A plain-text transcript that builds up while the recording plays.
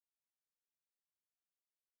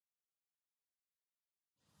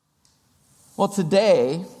Well,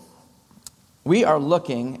 today we are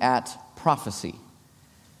looking at prophecy.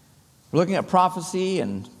 We're looking at prophecy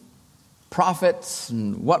and prophets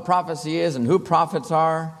and what prophecy is and who prophets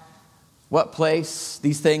are, what place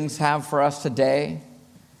these things have for us today.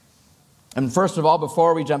 And first of all,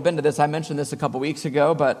 before we jump into this, I mentioned this a couple weeks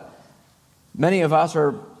ago, but many of us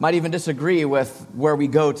might even disagree with where we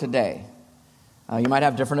go today. You might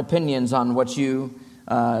have different opinions on what you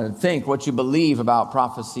think, what you believe about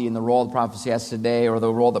prophecy and the role that prophecy has today, or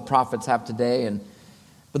the role that prophets have today.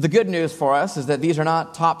 But the good news for us is that these are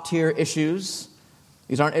not top-tier issues.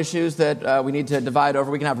 These aren't issues that we need to divide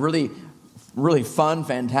over. We can have really, really fun,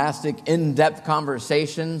 fantastic, in-depth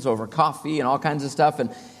conversations over coffee and all kinds of stuff,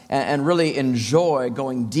 and really enjoy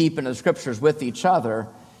going deep into the Scriptures with each other.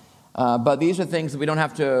 But these are things that we don't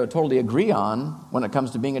have to totally agree on when it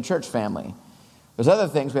comes to being a church family. There's other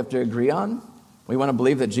things we have to agree on. We want to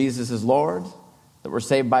believe that Jesus is Lord, that we're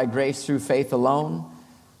saved by grace through faith alone.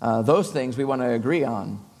 Those things we want to agree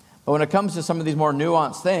on. But when it comes to some of these more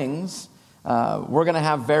nuanced things, we're going to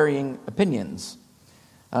have varying opinions.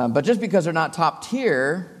 But just because they're not top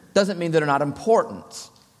tier doesn't mean that they're not important.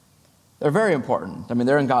 They're very important. I mean,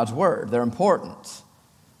 they're in God's Word. They're important.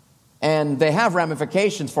 And they have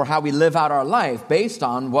ramifications for how we live out our life based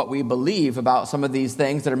on what we believe about some of these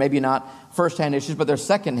things that are maybe not first-hand issues, but they're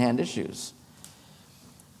second-hand issues.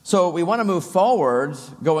 So we want to move forward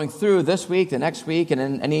going through this week, the next week, and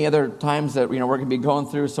in any other times that we're going to be going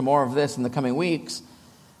through some more of this in the coming weeks.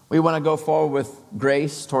 We want to go forward with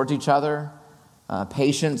grace towards each other,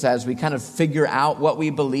 patience as we kind of figure out what we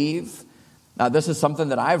believe. This is something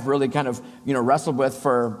that I've really kind of wrestled with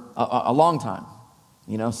for a long time.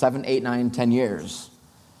 7, 8, 9, 10 years.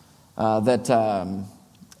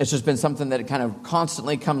 It's just been something that kind of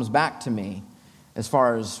constantly comes back to me as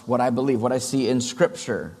far as what I believe, what I see in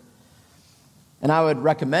Scripture. And I would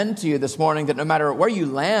recommend to you this morning that no matter where you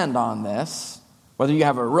land on this, whether you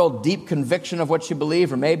have a real deep conviction of what you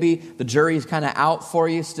believe, or maybe the jury's kind of out for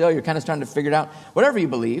you still, you're kind of starting to figure it out, whatever you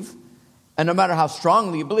believe, and no matter how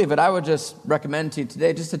strongly you believe it, I would just recommend to you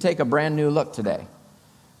today just to take a brand new look today.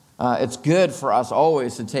 It's good for us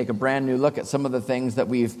always to take a brand new look at some of the things that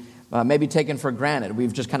we've maybe taken for granted.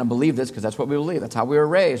 We've just kind of believed this because that's what we believe. That's how we were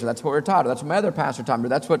raised, or that's what we were taught, or that's what my other pastor taught me, or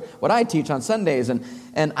that's what I teach on Sundays. And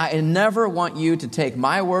I never want you to take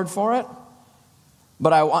my word for it,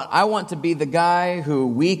 but I want to be the guy who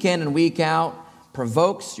week in and week out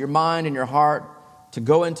provokes your mind and your heart to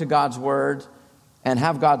go into God's Word and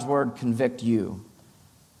have God's Word convict you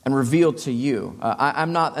and reveal to you.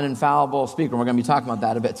 I'm not an infallible speaker. We're going to be talking about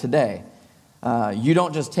that a bit today. You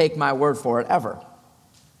don't just take my word for it ever.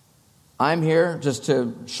 I'm here just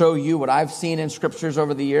to show you what I've seen in Scriptures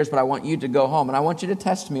over the years, but I want you to go home, and I want you to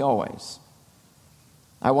test me always.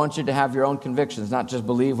 I want you to have your own convictions, not just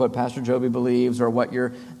believe what Pastor Joby believes or what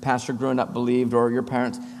your pastor growing up believed or your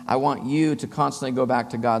parents. I want you to constantly go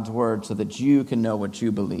back to God's Word so that you can know what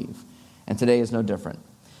you believe. And today is no different.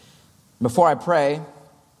 Before I pray,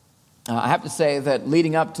 I have to say that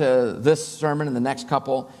leading up to this sermon and the next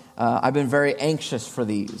couple, I've been very anxious for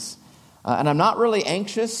these. And I'm not really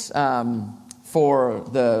anxious for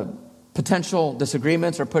the potential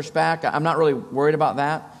disagreements or pushback. I'm not really worried about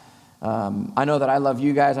that. I know that I love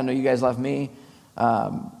you guys. I know you guys love me.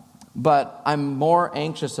 But I'm more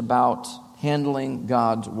anxious about handling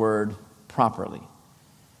God's Word properly.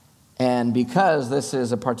 And because this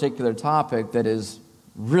is a particular topic that is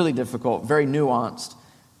really difficult, very nuanced,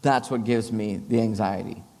 that's what gives me the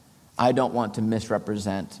anxiety. I don't want to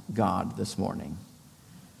misrepresent God this morning.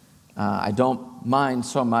 I don't mind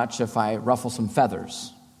so much if I ruffle some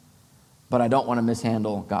feathers, but I don't want to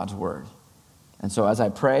mishandle God's Word. And so as I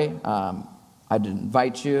pray, I'd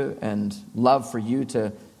invite you and love for you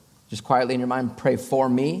to just quietly in your mind pray for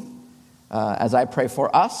me as I pray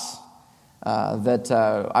for us, that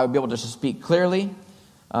I would be able to just speak clearly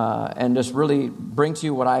and just really bring to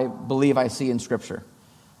you what I believe I see in Scripture.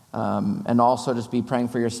 And also just be praying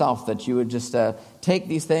for yourself that you would just take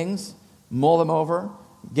these things, mull them over,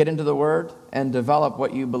 get into the Word, and develop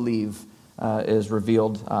what you believe is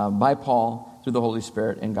revealed by Paul through the Holy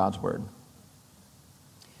Spirit in God's Word.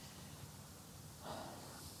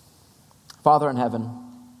 Father in heaven,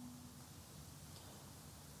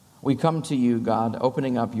 we come to you, God,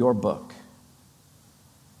 opening up your book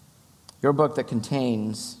that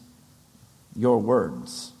contains your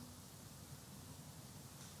words.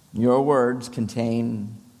 Your words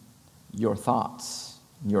contain your thoughts,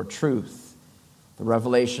 your truth, the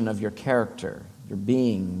revelation of your character, your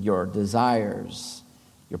being, your desires,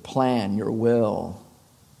 your plan, your will.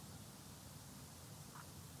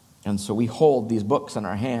 And so we hold these books in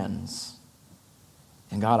our hands,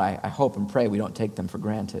 And God, I hope and pray we don't take them for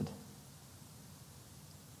granted.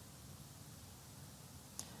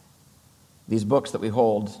 These books that we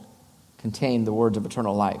hold contain the words of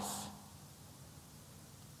eternal life.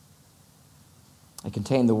 They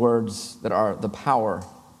contain the words that are the power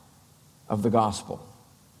of the gospel.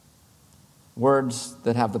 Words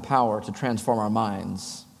that have the power to transform our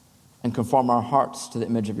minds and conform our hearts to the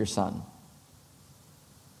image of your Son.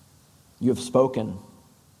 You have spoken,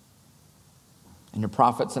 and your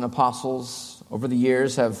prophets and apostles over the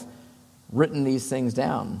years have written these things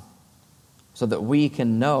down so that we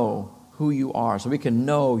can know who you are, so we can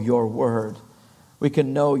know your word, we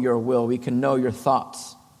can know your will, we can know your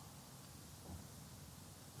thoughts.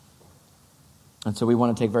 And so we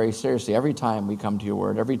want to take very seriously every time we come to your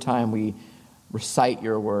word, every time we recite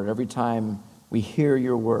your word, every time we hear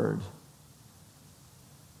your word.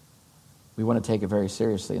 We want to take it very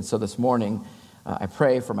seriously. And so this morning, I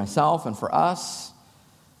pray for myself and for us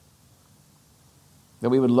that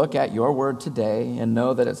we would look at your word today and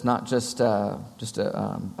know that it's not just a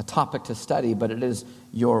topic to study, but it is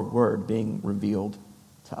your word being revealed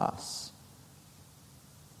to us.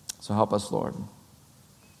 So help us, Lord.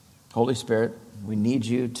 Holy Spirit, we need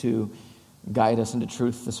you to guide us into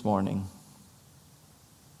truth this morning.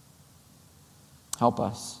 Help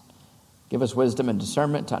us. Give us wisdom and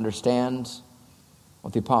discernment to understand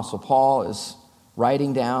what the Apostle Paul is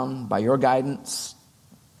writing down by your guidance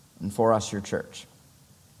and for us, your church.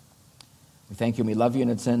 We thank you and we love you,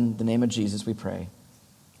 and it's in the name of Jesus we pray.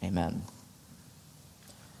 Amen.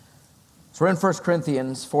 So we're in 1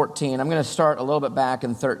 Corinthians 14. I'm going to start a little bit back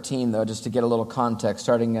in 13, though, just to get a little context,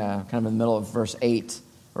 starting kind of in the middle of verse 8,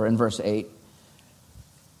 or in verse 8.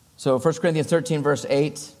 So 1 Corinthians 13, verse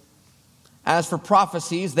 8. As for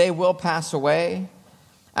prophecies, they will pass away.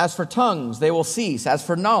 As for tongues, they will cease. As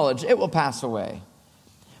for knowledge, it will pass away.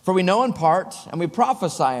 For we know in part, and we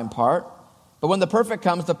prophesy in part, but when the perfect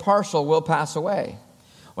comes, the partial will pass away.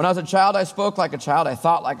 When I was a child, I spoke like a child, I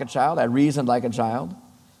thought like a child, I reasoned like a child.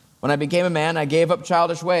 When I became a man, I gave up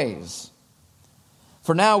childish ways.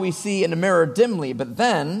 For now we see in a mirror dimly, but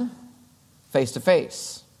then face to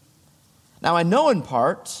face. Now I know in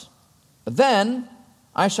part, but then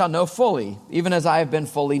I shall know fully, even as I have been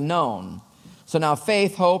fully known. So now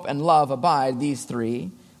faith, hope, and love abide, these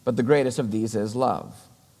three, but the greatest of these is love.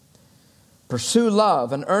 Pursue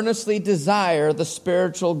love and earnestly desire the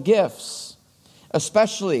spiritual gifts,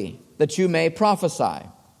 especially that you may prophesy.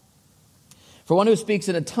 For one who speaks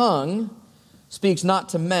in a tongue speaks not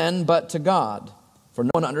to men, but to God, for no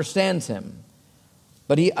one understands him,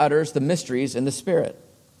 but he utters the mysteries in the Spirit.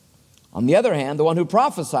 On the other hand, the one who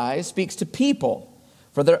prophesies speaks to people,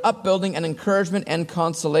 for their upbuilding and encouragement and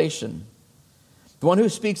consolation. The one who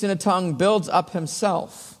speaks in a tongue builds up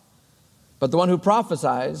himself, but the one who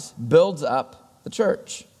prophesies builds up the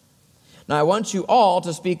church. Now I want you all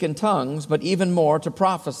to speak in tongues, but even more to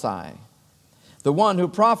prophesy. The one who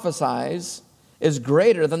prophesies is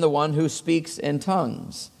greater than the one who speaks in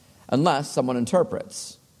tongues, unless someone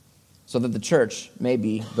interprets, so that the church may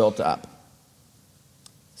be built up.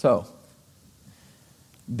 So,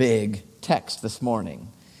 big text this morning.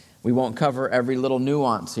 We won't cover every little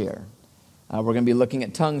nuance here. We're going to be looking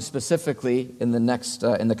at tongues specifically in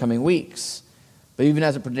the coming weeks. But even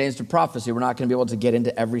as it pertains to prophecy, we're not going to be able to get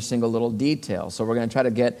into every single little detail. So we're going to try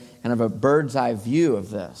to get kind of a bird's eye view of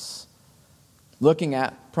this. Looking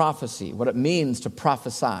at prophecy, what it means to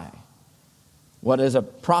prophesy. What is a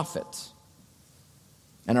prophet?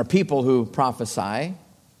 And are people who prophesy,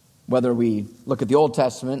 whether we look at the Old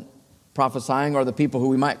Testament prophesying or the people who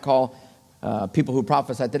we might call people who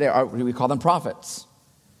prophesy today, we call them prophets.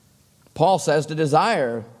 Paul says to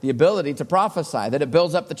desire the ability to prophesy, that it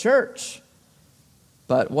builds up the church.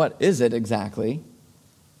 But what is it exactly?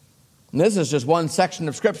 And this is just one section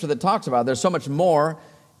of Scripture that talks about it. There's so much more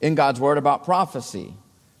in God's Word about prophecy.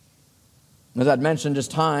 As I'd mentioned,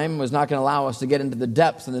 just time was not going to allow us to get into the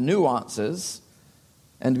depths and the nuances.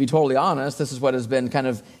 And to be totally honest, this is what has been kind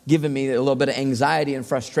of giving me a little bit of anxiety and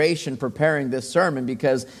frustration preparing this sermon,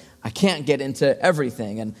 because I can't get into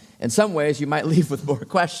everything. And in some ways, you might leave with more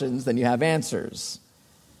questions than you have answers.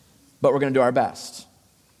 But we're going to do our best.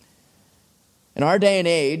 In our day and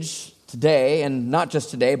age, today, and not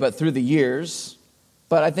just today, but through the years,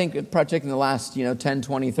 but I think particularly in the last 10,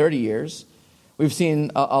 20, 30 years, we've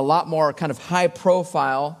seen a lot more kind of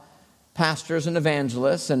high-profile pastors and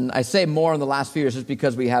evangelists. And I say more in the last few years just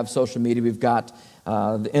because we have social media, we've got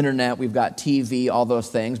the internet, we've got TV, all those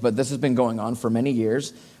things. But this has been going on for many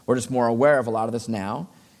years. We're just more aware of a lot of this now.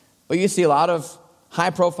 But you see a lot of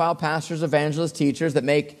high-profile pastors, evangelists, teachers that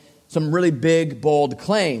make some really big, bold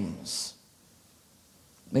claims.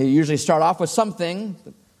 They usually start off with something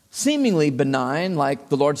seemingly benign, like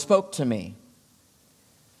the Lord spoke to me.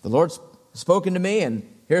 The Lord's spoken to me, and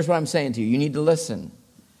here's what I'm saying to you. You need to listen.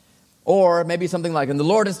 Or maybe something like, and the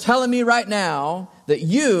Lord is telling me right now that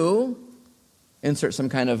you insert some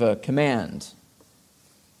kind of a command.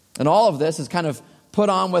 And all of this is kind of put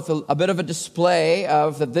on with a bit of a display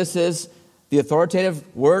of that this is the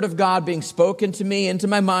authoritative word of God being spoken to me into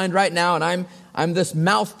my mind right now, and I'm this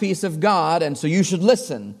mouthpiece of God, and so you should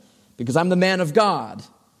listen because I'm the man of God.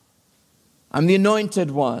 I'm the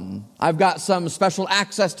anointed one. I've got some special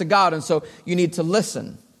access to God, and so you need to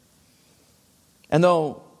listen. And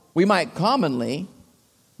though we might commonly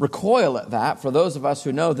recoil at that, for those of us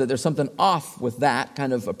who know that there's something off with that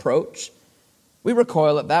kind of approach, we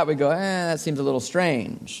recoil at that. We go, that seems a little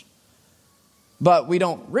strange. But we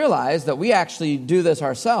don't realize that we actually do this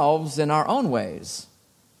ourselves in our own ways.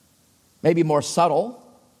 Maybe more subtle,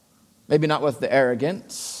 maybe not with the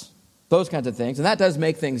arrogance, those kinds of things. And that does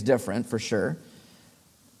make things different for sure.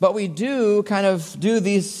 But we do kind of do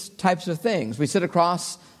these types of things. We sit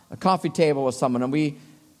across a coffee table with someone and we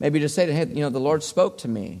maybe just say, hey, the Lord spoke to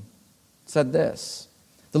me, said this.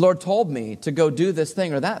 The Lord told me to go do this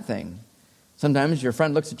thing or that thing. Sometimes your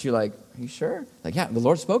friend looks at you like, are you sure? Like, yeah, the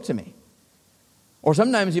Lord spoke to me. Or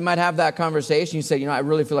sometimes you might have that conversation. You say, I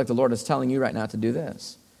really feel like the Lord is telling you right now to do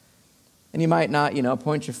this. And you might not,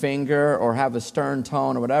 point your finger or have a stern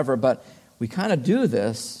tone or whatever, but we kind of do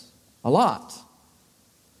this a lot.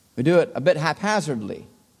 We do it a bit haphazardly.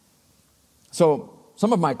 So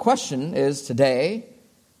some of my question is today,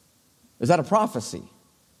 is that a prophecy?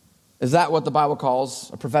 Is that what the Bible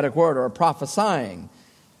calls a prophetic word or a prophesying?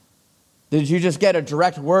 Did you just get a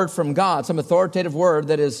direct word from God, some authoritative word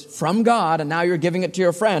that is from God, and now you're giving it to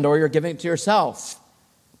your friend or you're giving it to yourself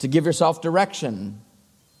to give yourself direction,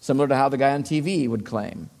 similar to how the guy on TV would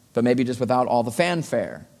claim, but maybe just without all the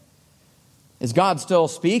fanfare? Is God still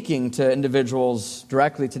speaking to individuals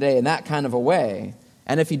directly today in that kind of a way?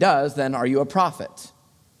 And if he does, then are you a prophet?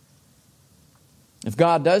 If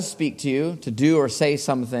God does speak to you to do or say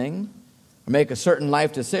something or make a certain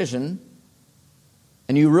life decision,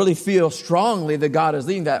 and you really feel strongly that God is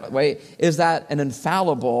leading that way, is that an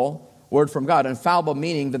infallible word from God? Infallible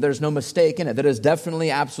meaning that there's no mistake in it, that is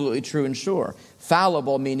definitely absolutely true and sure.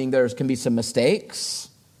 Fallible meaning there can be some mistakes.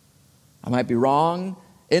 I might be wrong.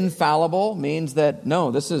 Infallible means that,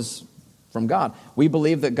 no, this is from God. We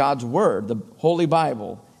believe that God's word, the Holy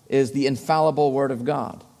Bible, is the infallible word of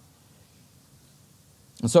God.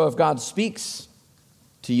 And so if God speaks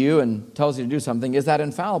to you and tells you to do something, is that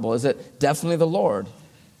infallible? Is it definitely the Lord?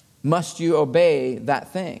 Must you obey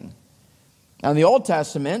that thing? Now in the Old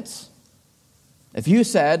Testament, if you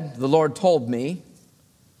said, the Lord told me,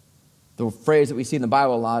 the phrase that we see in the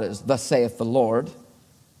Bible a lot is, thus saith the Lord,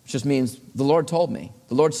 which just means the Lord told me.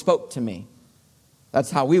 The Lord spoke to me.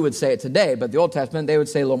 That's how we would say it today, but the Old Testament, they would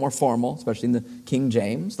say a little more formal, especially in the King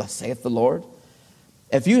James, thus saith the Lord.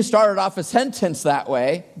 If you started off a sentence that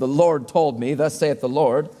way, the Lord told me, thus saith the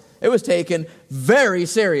Lord, it was taken very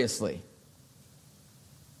seriously.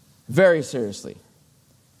 Very seriously.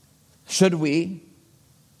 Should we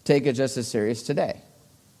take it just as serious today?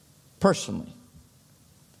 Personally.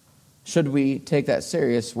 Should we take that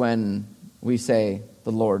serious when we say,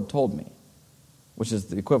 the Lord told me? Which is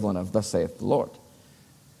the equivalent of, thus saith the Lord.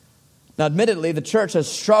 Now, admittedly, the church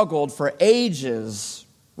has struggled for ages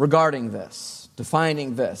regarding this,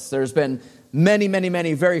 defining this. There's been many, many,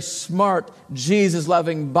 many very smart,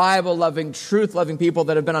 Jesus-loving, Bible-loving, truth-loving people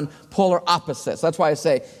that have been on polar opposites. That's why I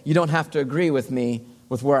say you don't have to agree with me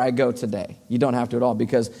with where I go today. You don't have to at all,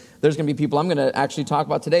 because there's going to be people I'm going to actually talk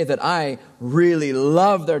about today that I really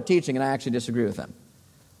love their teaching and I actually disagree with them.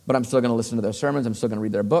 But I'm still going to listen to their sermons. I'm still going to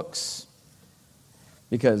read their books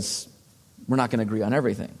because we're not going to agree on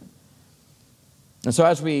everything. And so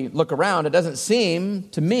as we look around, it doesn't seem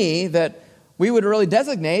to me that we would really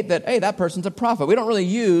designate that, hey, that person's a prophet. We don't really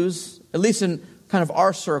use, at least in kind of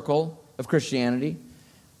our circle of Christianity,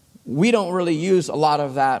 we don't really use a lot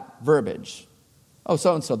of that verbiage. Oh,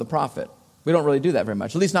 so-and-so, the prophet. We don't really do that very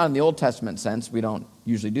much. At least not in the Old Testament sense. We don't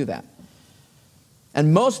usually do that.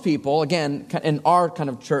 And most people, again, in our kind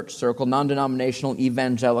of church circle, non-denominational,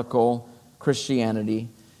 evangelical Christianity,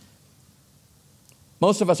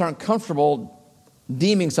 most of us aren't comfortable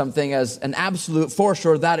deeming something as an absolute, for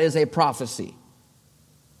sure, that is a prophecy.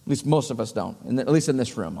 At least most of us don't, at least in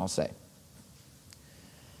this room, I'll say.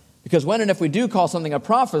 Because when and if we do call something a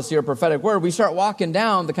prophecy or a prophetic word, we start walking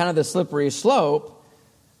down the kind of the slippery slope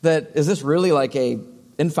that, is this really like a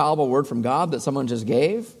infallible word from God that someone just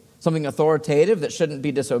gave? Something authoritative that shouldn't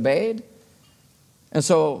be disobeyed? And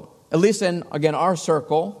so, at least in, again, our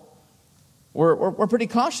circle, we're pretty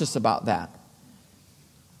cautious about that.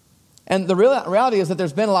 And the reality is that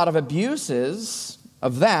there's been a lot of abuses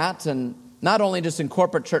of that, and not only just in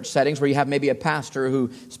corporate church settings where you have maybe a pastor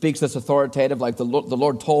who speaks this authoritative, like the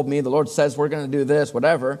Lord told me, the Lord says we're going to do this,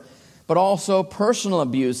 whatever, but also personal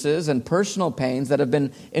abuses and personal pains that have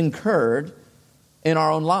been incurred in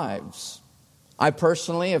our own lives. I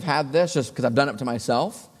personally have had this just because I've done it to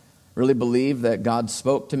myself. Really believe that God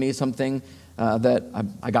spoke to me something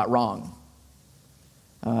that I got wrong.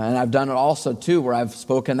 And I've done it also, too, where I've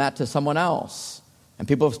spoken that to someone else. And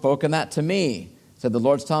people have spoken that to me. Said the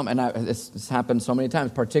Lord's telling me. And it's happened so many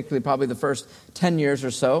times, particularly probably the first 10 years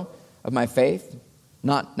or so of my faith.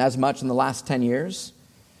 Not as much in the last 10 years.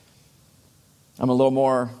 I'm a little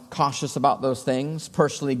more cautious about those things.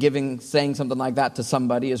 Personally saying something like that to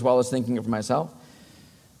somebody as well as thinking it for myself.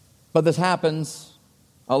 But this happens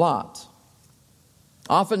a lot.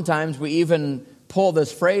 Oftentimes we even pull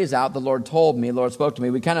this phrase out, the Lord told me, the Lord spoke to me.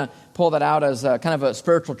 We kind of pull that out as kind of a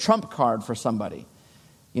spiritual trump card for somebody.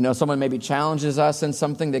 You know, someone maybe challenges us in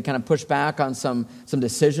something, they kind of push back on some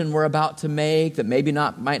decision we're about to make that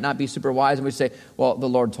might not be super wise, and we say, well, the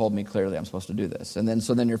Lord told me clearly I'm supposed to do this. And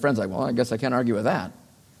then your friend's like, well, I guess I can't argue with that.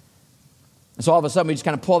 And so all of a sudden we just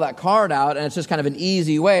kind of pull that card out, and it's just kind of an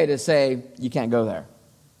easy way to say, you can't go there.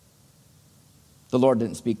 The Lord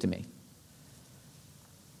didn't speak to me.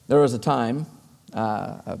 There was a time,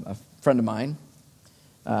 a friend of mine,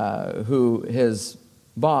 who his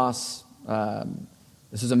boss,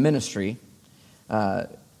 this is a ministry,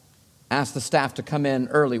 asked the staff to come in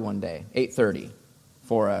early one day, 8:30,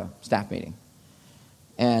 for a staff meeting.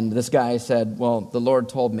 And this guy said, well, the Lord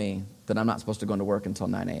told me that I'm not supposed to go into work until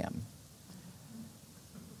 9 a.m.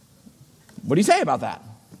 What do you say about that?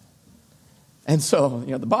 And so,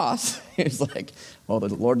 the boss, he's like, well,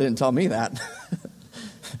 the Lord didn't tell me that.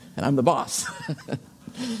 And I'm the boss.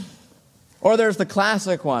 Or there's the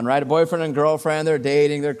classic one, right? A boyfriend and girlfriend, they're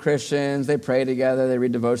dating, they're Christians, they pray together, they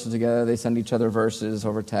read devotions together, they send each other verses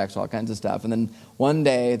over text, all kinds of stuff. And then one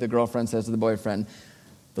day, the girlfriend says to the boyfriend,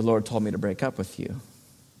 the Lord told me to break up with you.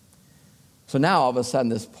 So now, all of a sudden,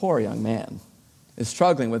 this poor young man is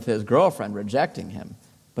struggling with his girlfriend rejecting him.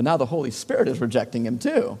 But now the Holy Spirit is rejecting him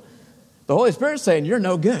too. The Holy Spirit's saying, you're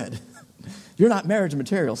no good. You're not marriage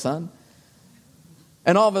material, son.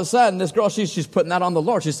 And all of a sudden, this girl, she's putting that on the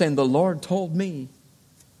Lord. She's saying, the Lord told me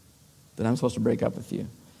that I'm supposed to break up with you.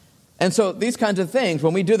 And so these kinds of things,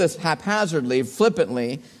 when we do this haphazardly,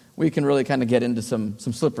 flippantly, we can really kind of get into some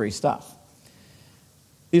slippery stuff.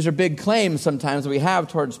 These are big claims sometimes that we have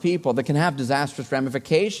towards people that can have disastrous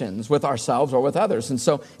ramifications with ourselves or with others. And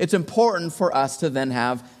so it's important for us to then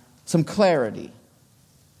have some clarity.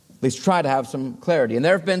 At least try to have some clarity. And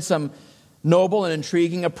there have been some noble and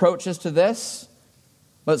intriguing approaches to this,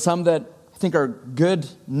 but some that I think are good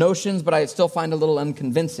notions, but I still find a little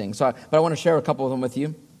unconvincing. But I want to share a couple of them with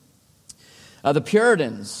you. The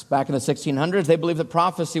Puritans, back in the 1600s, they believed that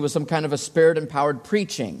prophecy was some kind of a spirit-empowered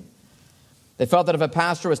preaching. They felt that if a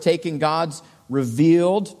pastor was taking God's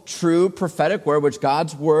revealed, true, prophetic word, which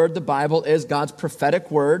God's word, the Bible, is God's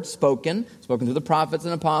prophetic word, spoken through the prophets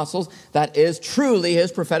and apostles, that is truly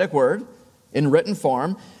his prophetic word in written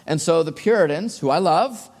form. And so the Puritans, who I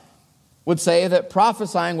love, would say that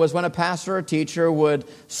prophesying was when a pastor or teacher would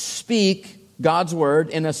speak God's word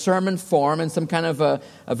in a sermon form in some kind of a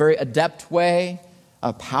very adept way,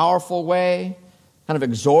 a powerful way, kind of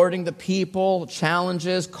exhorting the people,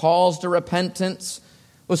 challenges, calls to repentance,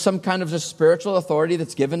 with some kind of just spiritual authority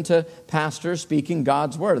that's given to pastors speaking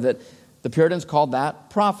God's word. That the Puritans called that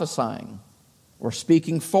prophesying, or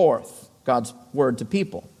speaking forth God's word to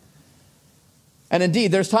people. And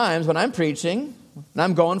indeed, there's times when I'm preaching, and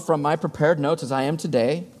I'm going from my prepared notes as I am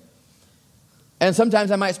today, and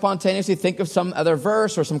sometimes I might spontaneously think of some other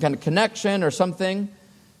verse or some kind of connection or something,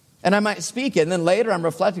 and I might speak it, and then later I'm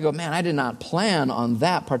reflecting, go, man, I did not plan on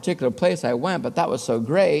that particular place I went, but that was so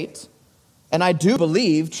great. And I do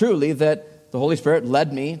believe truly that the Holy Spirit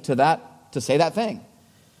led me to say that thing.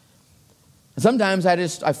 And sometimes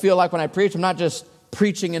I feel like when I preach, I'm not just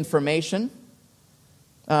preaching information,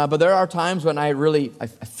 but there are times when I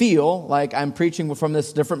feel like I'm preaching from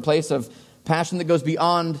this different place of passion that goes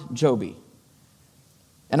beyond Joby.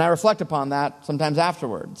 And I reflect upon that sometimes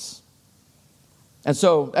afterwards. And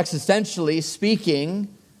so, existentially speaking,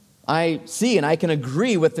 I see and I can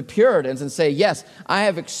agree with the Puritans and say, yes, I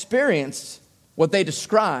have experienced what they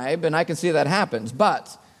describe, and I can see that happens.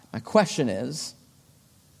 But my question is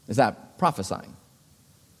that prophesying?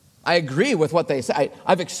 I agree with what they say.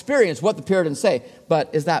 I've experienced what the Puritans say,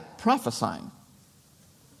 but is that prophesying?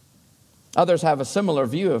 Others have a similar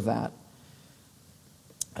view of that.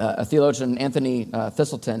 a theologian, Anthony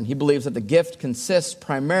Thistleton, he believes that the gift consists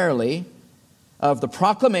primarily of the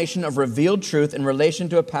proclamation of revealed truth in relation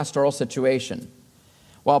to a pastoral situation.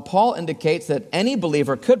 While Paul indicates that any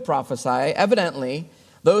believer could prophesy, evidently,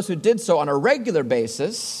 those who did so on a regular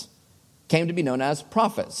basis came to be known as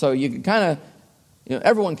prophets. So you can kind of,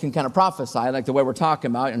 everyone can kind of prophesy, like the way we're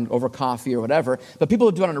talking about, and over coffee or whatever. But people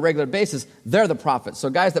who do it on a regular basis, they're the prophets. So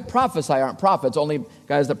guys that prophesy aren't prophets. Only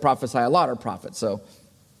guys that prophesy a lot are prophets. So,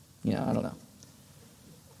 I don't know.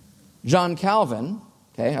 John Calvin,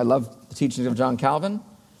 I love the teachings of John Calvin,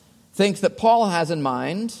 thinks that Paul has in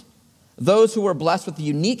mind those who were blessed with the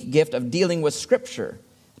unique gift of dealing with Scripture,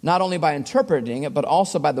 not only by interpreting it, but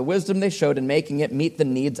also by the wisdom they showed in making it meet the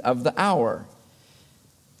needs of the hour.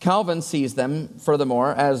 Calvin sees them,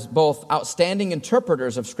 furthermore, as both outstanding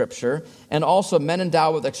interpreters of Scripture and also men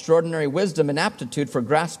endowed with extraordinary wisdom and aptitude for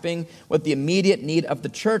grasping what the immediate need of the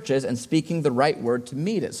church is and speaking the right word to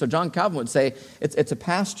meet it. So John Calvin would say it's a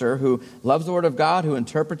pastor who loves the Word of God, who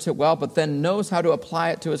interprets it well, but then knows how to apply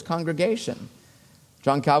it to his congregation.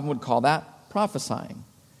 John Calvin would call that prophesying.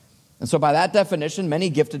 And so by that definition, many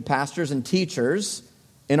gifted pastors and teachers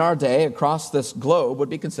in our day across this globe would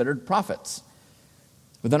be considered prophets.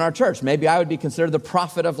 Within our church, maybe I would be considered the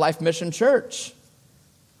prophet of Life Mission Church.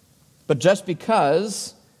 But just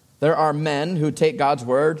because there are men who take God's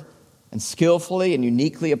word and skillfully and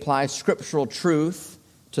uniquely apply scriptural truth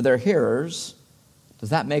to their hearers,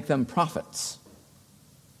 does that make them prophets?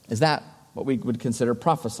 Is that what we would consider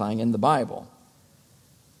prophesying in the Bible?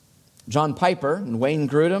 John Piper and Wayne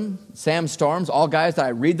Grudem, Sam Storms, all guys that I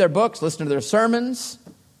read their books, listen to their sermons,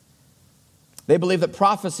 they believe that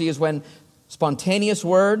prophecy is when spontaneous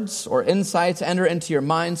words or insights enter into your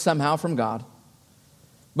mind somehow from God.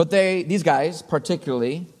 But these guys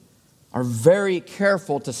particularly are very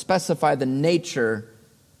careful to specify the nature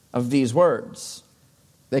of these words.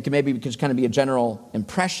 They can maybe just kind of be a general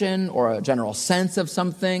impression or a general sense of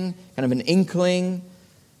something, kind of an inkling.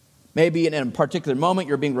 Maybe in a particular moment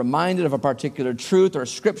you're being reminded of a particular truth or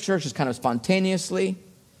scripture just kind of spontaneously.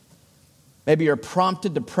 Maybe you're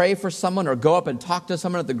prompted to pray for someone or go up and talk to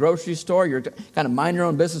someone at the grocery store. You're kind of mind your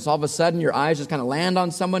own business. All of a sudden, your eyes just kind of land on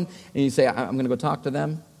someone, and you say, I'm going to go talk to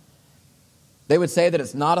them. They would say that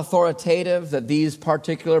it's not authoritative, that these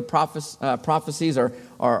particular prophecies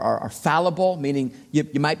are fallible, meaning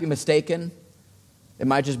you might be mistaken. It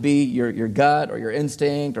might just be your gut or your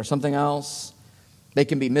instinct or something else. They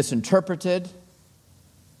can be misinterpreted.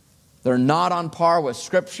 They're not on par with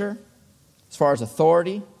Scripture as far as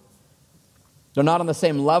authority. They're not on the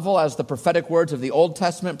same level as the prophetic words of the Old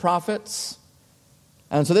Testament prophets.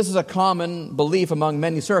 And so this is a common belief among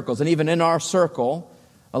many circles. And even in our circle,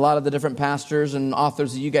 a lot of the different pastors and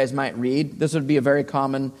authors that you guys might read, this would be a very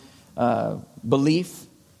common belief.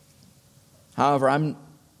 However, I'm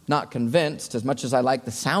not convinced, as much as I like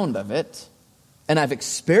the sound of it, and I've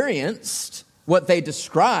experienced what they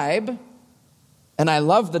describe, and I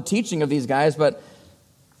love the teaching of these guys, but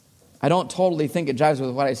I don't totally think it jives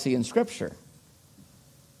with what I see in Scripture.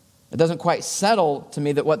 It doesn't quite settle to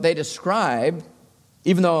me that what they describe,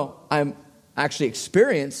 even though I'm actually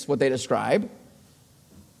experienced what they describe,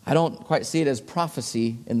 I don't quite see it as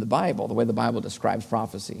prophecy in the Bible, the way the Bible describes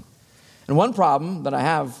prophecy. And one problem that I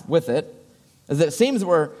have with it is that it seems that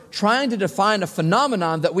we're trying to define a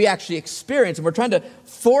phenomenon that we actually experience, and we're trying to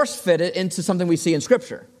force fit it into something we see in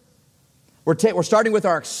Scripture. We're starting with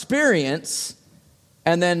our experience,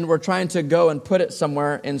 and then we're trying to go and put it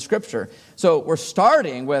somewhere in Scripture. So we're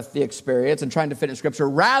starting with the experience and trying to fit in Scripture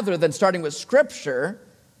rather than starting with Scripture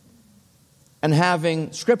and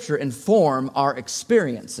having Scripture inform our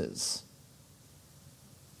experiences.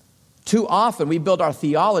 Too often we build our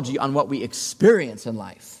theology on what we experience in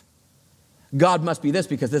life. God must be this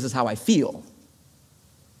because this is how I feel.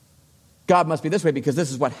 God must be this way because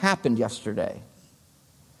this is what happened yesterday.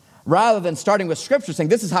 Rather than starting with Scripture saying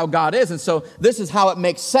this is how God is, and so this is how it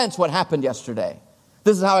makes sense what happened yesterday.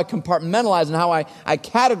 This is how I compartmentalize and how I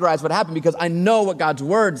categorize what happened because I know what God's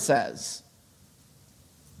Word says.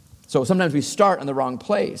 So sometimes we start in the wrong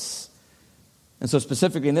place. And so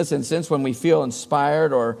specifically in this instance, when we feel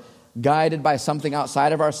inspired or guided by something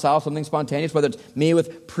outside of ourselves, something spontaneous, whether it's me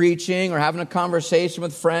with preaching or having a conversation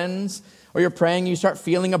with friends, or you're praying, you start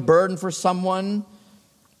feeling a burden for someone,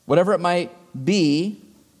 whatever it might be.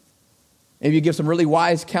 Maybe you give some really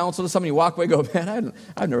wise counsel to someone, you walk away and go, man,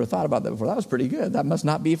 I've never thought about that before. That was pretty good. That must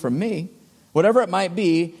not be from me. Whatever it might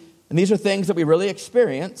be, and these are things that we really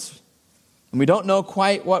experience, and we don't know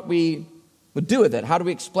quite what we would do with it. How do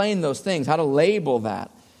we explain those things? How to label that?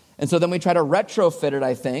 And so then we try to retrofit it,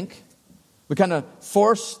 I think. We kind of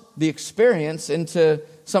force the experience into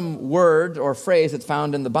some word or phrase that's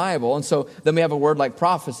found in the Bible. And so then we have a word like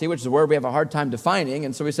prophecy, which is a word we have a hard time defining.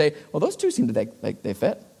 And so we say, well, those two seem to they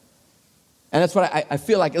fit. And that's what I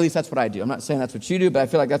feel like, at least that's what I do. I'm not saying that's what you do, but I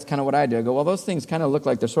feel like that's kind of what I do. I go, well, those things kind of look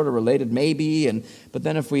like they're sort of related maybe, but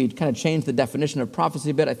then if we kind of change the definition of prophecy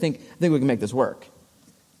a bit, I think we can make this work.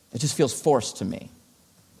 It just feels forced to me.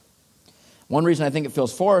 One reason I think it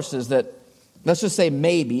feels forced is that, let's just say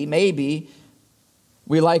maybe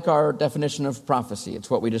we like our definition of prophecy. It's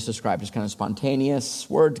what we just described, just kind of spontaneous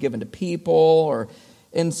words given to people or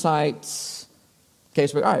insights. Okay,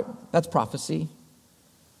 so all right, that's prophecy.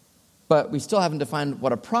 But we still haven't defined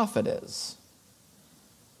what a prophet is.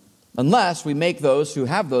 Unless we make those who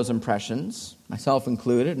have those impressions, myself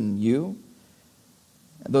included and you,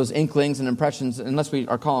 those inklings and impressions, unless we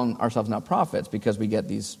are calling ourselves now prophets because we get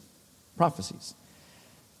these prophecies.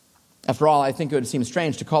 After all, I think it would seem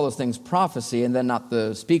strange to call those things prophecy and then not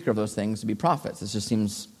the speaker of those things to be prophets. It just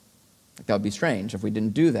seems like that would be strange if we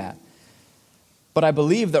didn't do that. But I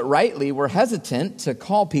believe that rightly we're hesitant to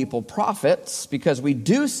call people prophets because we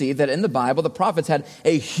do see that in the Bible the prophets had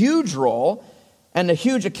a huge role and a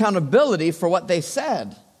huge accountability for what they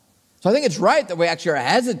said. So I think it's right that we actually are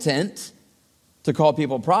hesitant to call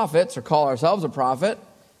people prophets or call ourselves a prophet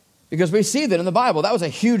because we see that in the Bible. That was a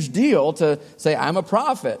huge deal to say, I'm a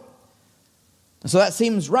prophet. So that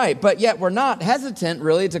seems right, but yet we're not hesitant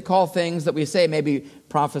really to call things that we say maybe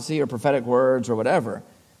prophecy or prophetic words or whatever.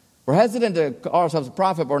 We're hesitant to call ourselves a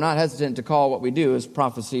prophet, but we're not hesitant to call what we do as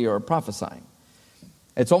prophecy or prophesying.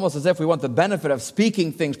 It's almost as if we want the benefit of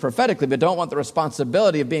speaking things prophetically, but don't want the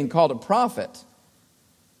responsibility of being called a prophet.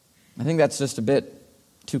 I think that's just a bit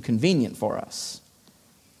too convenient for us.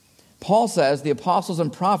 Paul says the apostles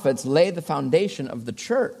and prophets laid the foundation of the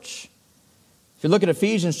church. If you look at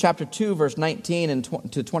Ephesians chapter 2, verse 19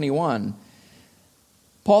 to 21,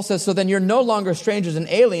 Paul says, so then you're no longer strangers and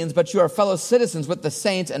aliens, but you are fellow citizens with the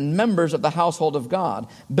saints and members of the household of God,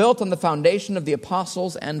 built on the foundation of the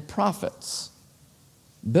apostles and prophets.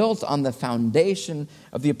 Built on the foundation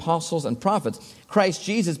of the apostles and prophets. Christ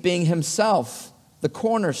Jesus being himself the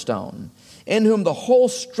cornerstone, in whom the whole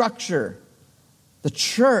structure, the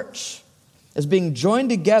church, is being joined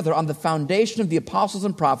together on the foundation of the apostles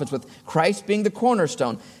and prophets, with Christ being the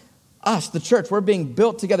cornerstone. Us, the church, we're being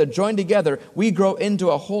built together, joined together. We grow into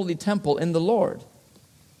a holy temple in the Lord.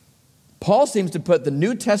 Paul seems to put the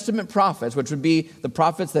New Testament prophets, which would be the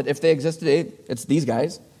prophets that if they exist today, it's these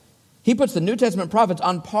guys. He puts the New Testament prophets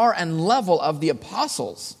on par and level of the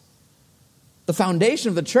apostles. The foundation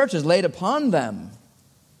of the church is laid upon them.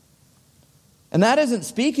 And that isn't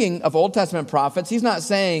speaking of Old Testament prophets. He's not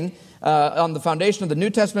saying on the foundation of the New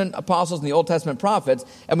Testament apostles and the Old Testament prophets.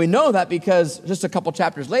 And we know that because just a couple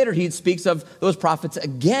chapters later, he speaks of those prophets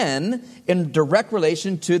again in direct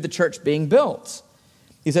relation to the church being built.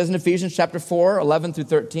 He says in Ephesians chapter 4, 11 through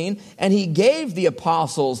 13, and he gave the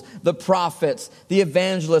apostles, the prophets, the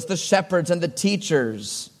evangelists, the shepherds, and the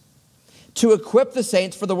teachers to equip the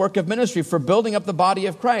saints for the work of ministry, for building up the body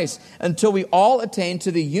of Christ, until we all attain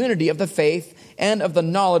to the unity of the faith and of the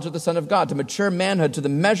knowledge of the Son of God, to mature manhood, to the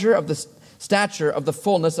measure of the stature of the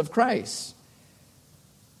fullness of Christ.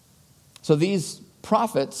 So these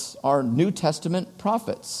prophets are New Testament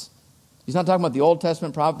prophets. He's not talking about the Old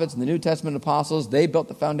Testament prophets and the New Testament apostles. They built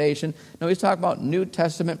the foundation. No, he's talking about New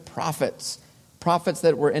Testament prophets. Prophets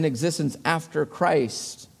that were in existence after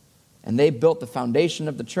Christ. And they built the foundation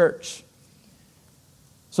of the church.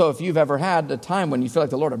 So if you've ever had a time when you feel like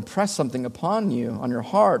the Lord impressed something upon you, on your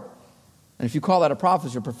heart, and if you call that a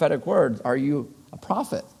prophecy or prophetic word, are you a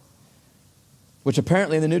prophet? Which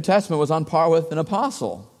apparently in the New Testament was on par with an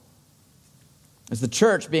apostle. It's the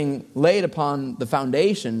church being laid upon the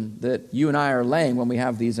foundation that you and I are laying when we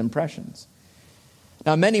have these impressions.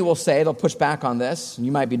 Now, many will say, they'll push back on this, and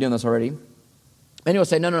you might be doing this already. Many will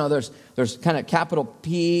say, no, there's kind of capital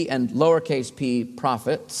P and lowercase p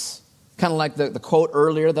prophets. Kind of like the quote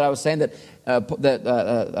earlier that I was saying that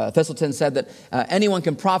Thistleton said that anyone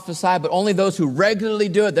can prophesy, but only those who regularly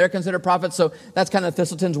do it, they're considered prophets. So that's kind of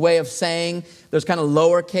Thistleton's way of saying there's kind of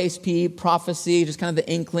lowercase p prophecy, just kind of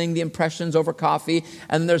the inkling, the impressions over coffee.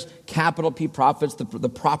 And then there's capital P prophets, the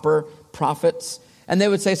proper prophets. And they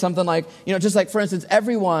would say something like, just like, for instance,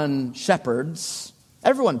 everyone shepherds,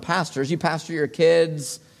 everyone pastors. You pastor your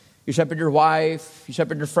kids, you shepherd your wife, you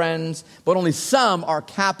shepherd your friends, but only some are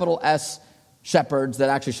capital S shepherds that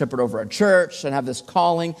actually shepherd over a church and have this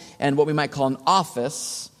calling and what we might call an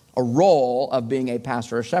office, a role of being a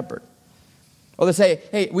pastor or shepherd. Or they say,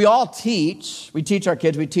 hey, we all teach. We teach our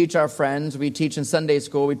kids, we teach our friends, we teach in Sunday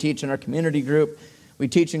school, we teach in our community group, We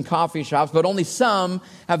teach in coffee shops, but only some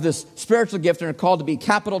have this spiritual gift and are called to be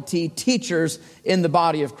capital T teachers in the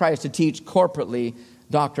body of Christ, to teach corporately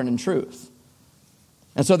doctrine and truth.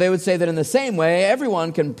 And so they would say that in the same way,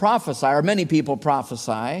 everyone can prophesy, or many people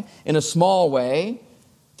prophesy in a small way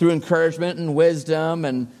through encouragement and wisdom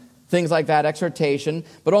and things like that, exhortation,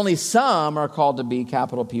 but only some are called to be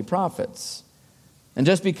capital P prophets. And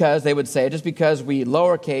just because, they would say, just because we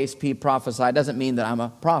lowercase p prophesy doesn't mean that I'm a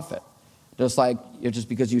prophet. Just like just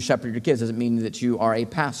because you shepherd your kids doesn't mean that you are a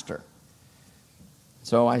pastor.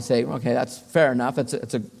 So I say, okay, that's fair enough.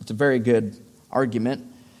 It's a very good argument.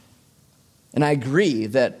 And I agree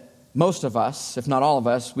that most of us, if not all of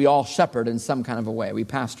us, we all shepherd in some kind of a way. We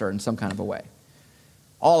pastor in some kind of a way.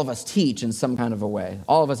 All of us teach in some kind of a way.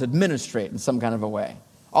 All of us administrate in some kind of a way.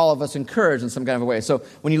 All of us encourage in some kind of a way. So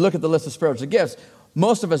when you look at the list of spiritual gifts,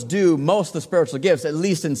 most of us do most of the spiritual gifts, at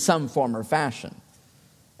least in some form or fashion.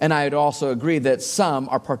 And I'd also agree that some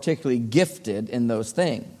are particularly gifted in those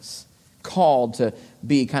things, called to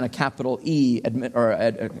be kind of capital E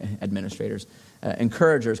administrators,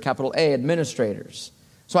 encouragers, capital A administrators.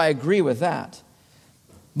 So I agree with that.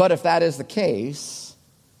 But if that is the case,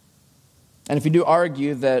 and if you do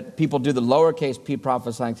argue that people do the lowercase p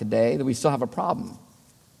prophesying today, then we still have a problem.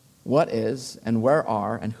 What is and where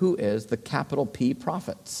are and who is the capital P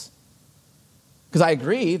prophets? Because I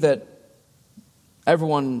agree that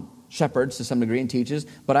everyone shepherds to some degree and teaches,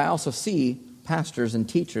 but I also see pastors and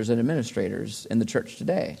teachers and administrators in the church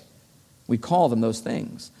today. We call them those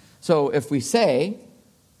things. So if we say,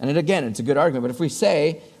 and again, it's a good argument, but if we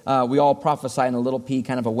say we all prophesy in a little p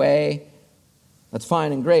kind of a way, that's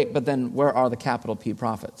fine and great, but then where are the capital P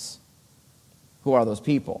prophets? Who are those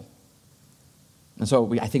people? And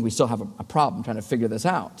so I think we still have a problem trying to figure this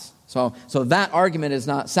out. So that argument is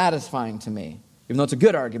not satisfying to me, even though it's a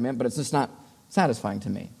good argument, but it's just not satisfying to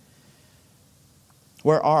me.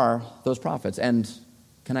 Where are those prophets? And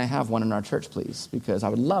can I have one in our church, please? Because I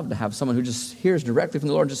would love to have someone who just hears directly from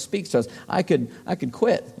the Lord and just speaks to us. I could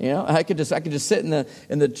quit, I could just sit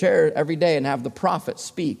in the chair every day and have the prophet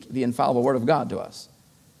speak the infallible word of God to us.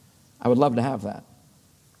 I would love to have that.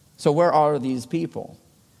 So where are these people?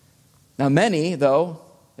 Now many, though,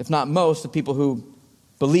 if not most, of people who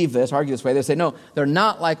believe this, argue this way, they say, no, they're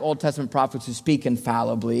not like Old Testament prophets who speak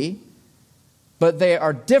infallibly, but they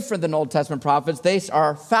are different than Old Testament prophets. They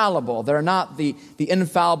are fallible. They're not the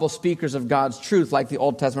infallible speakers of God's truth like the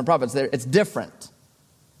Old Testament prophets. It's different.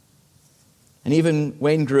 And even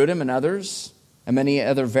Wayne Grudem and others, and many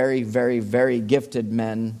other very, very, very gifted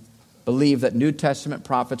men, believe that New Testament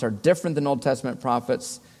prophets are different than Old Testament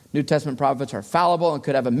prophets. New Testament prophets are fallible and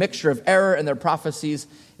could have a mixture of error in their prophecies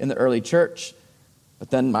in the early church. But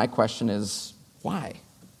then my question is, why?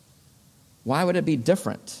 Why would it be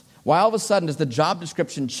different? Why all of a sudden does the job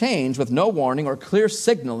description change with no warning or clear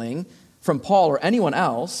signaling from Paul or anyone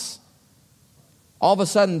else? All of a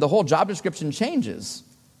sudden the whole job description changes.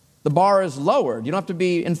 The bar is lowered. You don't have to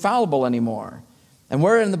be infallible anymore. And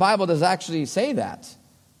where in the Bible does it actually say that?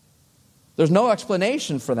 There's no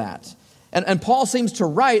explanation for that. And Paul seems to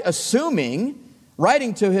writing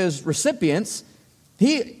to his recipients,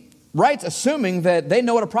 he writes assuming that they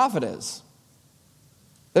know what a prophet is.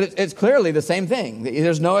 That it's clearly the same thing.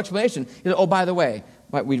 There's no explanation. He says, oh, by the way,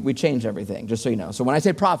 we changed everything, just so you know. So when I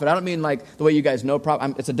say prophet, I don't mean like the way you guys know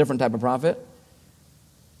prophet. It's a different type of prophet.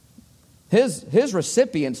 His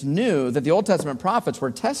recipients knew that the Old Testament prophets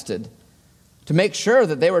were tested to make sure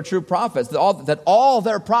that they were true prophets, that all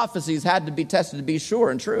their prophecies had to be tested to be sure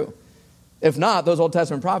and true. If not, those Old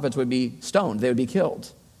Testament prophets would be stoned. They would be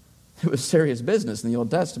killed. It was serious business in the Old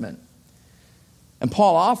Testament. And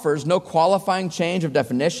Paul offers no qualifying change of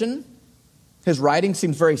definition. His writing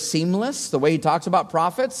seems very seamless. The way he talks about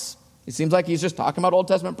prophets, it seems like he's just talking about Old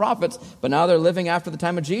Testament prophets, but now they're living after the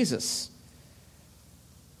time of Jesus.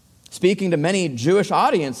 Speaking to many Jewish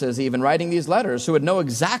audiences, even writing these letters, who would know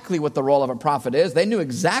exactly what the role of a prophet is. They knew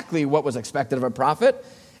exactly what was expected of a prophet.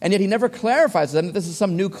 And yet he never clarifies to them that this is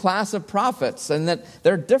some new class of prophets and that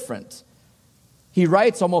they're different. He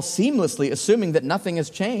writes almost seamlessly, assuming that nothing has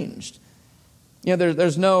changed.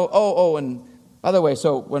 There's no, and by the way,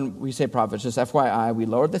 so when we say prophets, just FYI, we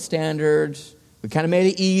lowered the standards. We kind of made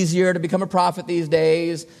it easier to become a prophet these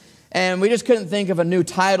days. And we just couldn't think of a new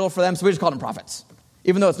title for them, so we just called them prophets.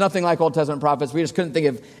 Even though it's nothing like Old Testament prophets, we just couldn't think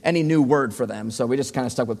of any new word for them, so we just kind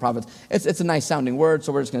of stuck with prophets. It's a nice sounding word,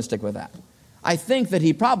 so we're just going to stick with that. I think that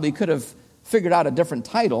he probably could have figured out a different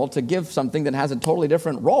title to give something that has a totally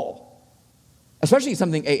different role. Especially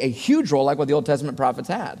something, a huge role like what the Old Testament prophets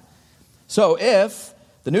had. So if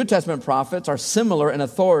the New Testament prophets are similar in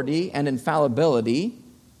authority and infallibility,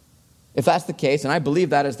 If that's the case, and I believe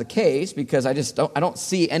that is the case because I don't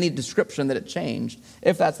see any description that it changed.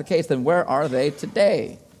 If that's the case, then where are they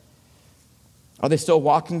today? Are they still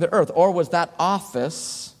walking the earth? Or was that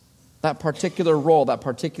office, that particular role, that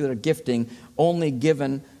particular gifting only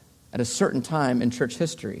given at a certain time in church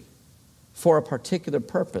history for a particular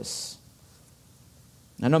purpose?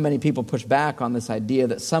 I know many people push back on this idea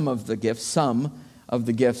that some of the gifts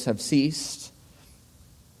have ceased.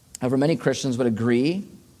 However, many Christians would agree,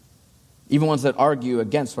 even ones that argue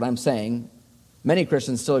against what I'm saying, many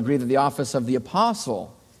Christians still agree that the office of the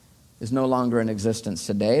apostle is no longer in existence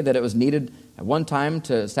today, that it was needed at one time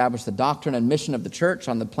to establish the doctrine and mission of the church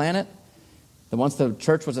on the planet, that once the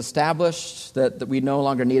church was established, that we no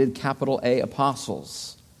longer needed capital A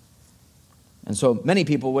apostles. And so many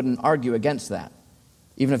people wouldn't argue against that,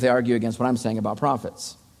 even if they argue against what I'm saying about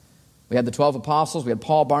prophets. We had the 12 apostles, we had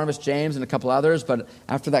Paul, Barnabas, James, and a couple others, but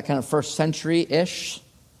after that kind of first century-ish,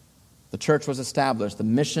 the church was established. The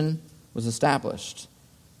mission was established.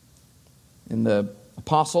 And the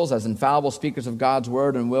apostles, as infallible speakers of God's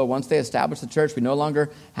word and will, once they established the church, we no longer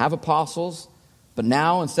have apostles, but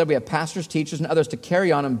now instead we have pastors, teachers, and others to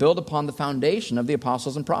carry on and build upon the foundation of the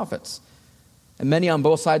apostles and prophets. And many on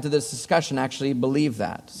both sides of this discussion actually believe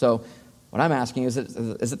that. So what I'm asking is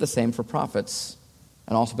it the same for prophets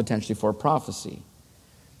and also potentially for prophecy?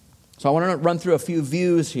 So I want to run through a few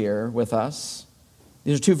views here with us.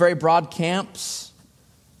 These are two very broad camps,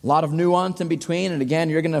 a lot of nuance in between, and again,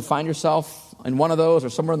 you're going to find yourself in one of those or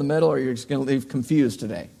somewhere in the middle, or you're just going to leave confused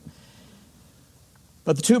today.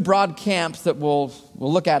 But the two broad camps that we'll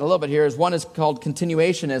look at a little bit here is one is called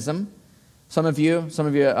continuationism. Some of you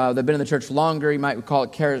that have been in the church longer, you might call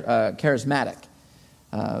it charismatic.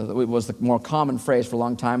 It was the more common phrase for a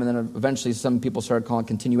long time, and then eventually some people started calling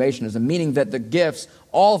it continuationism, meaning that the gifts,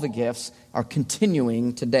 all the gifts, are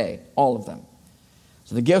continuing today, all of them.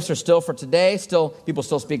 So the gifts are still for today, people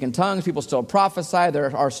still speak in tongues, people still prophesy,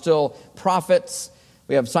 there are still prophets,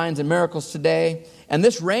 we have signs and miracles today, and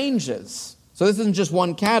this ranges. So this isn't just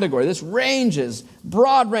one category, this ranges,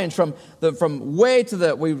 broad range, from way to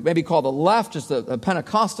the, we maybe call the left, just the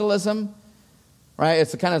Pentecostalism, right?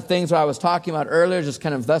 It's the kind of things that I was talking about earlier, just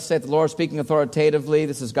kind of thus saith the Lord, speaking authoritatively,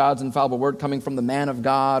 this is God's infallible word coming from the man of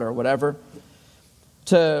God or whatever,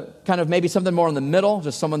 to kind of maybe something more in the middle,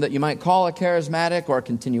 just someone that you might call a charismatic or a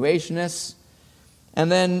continuationist.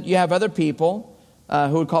 And then you have other people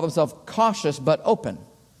who would call themselves cautious but open.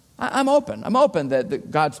 I'm open. I'm open that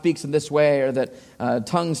God speaks in this way, or that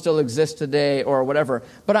tongues still exist today, or whatever.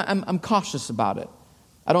 But I'm cautious about it.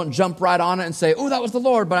 I don't jump right on it and say, "Oh, that was the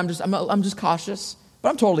Lord," but I'm just cautious. But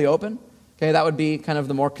I'm totally open. Okay, that would be kind of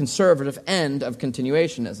the more conservative end of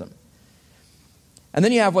continuationism. And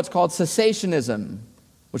then you have what's called cessationism,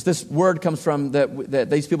 which this word comes from, that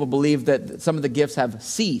these people believe that some of the gifts have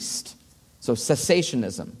ceased. So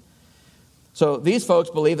cessationism. So these folks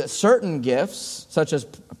believe that certain gifts, such as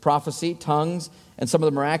prophecy, tongues, and some of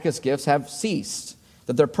the miraculous gifts have ceased.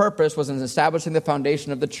 That their purpose was in establishing the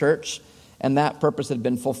foundation of the church, and that purpose had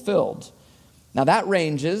been fulfilled. Now that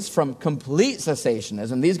ranges from complete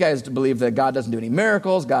cessationism. These guys believe that God doesn't do any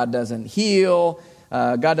miracles, God doesn't heal,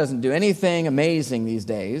 God doesn't do anything amazing these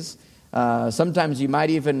days. Sometimes you might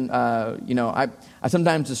even, I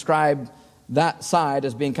sometimes describe that side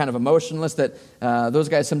as being kind of emotionless, that those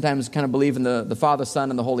guys sometimes kind of believe in the Father, Son,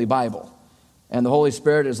 and the Holy Bible. And the Holy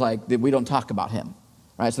Spirit is like, we don't talk about him.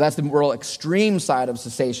 Right? So that's the real extreme side of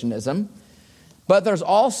cessationism. But there's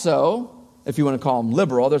also, if you want to call them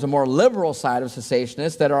liberal, there's a more liberal side of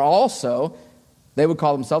cessationists that are also, they would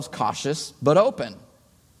call themselves cautious but open.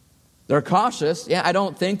 They're cautious. Yeah, I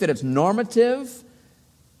don't think that it's normative.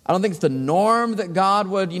 I don't think it's the norm that God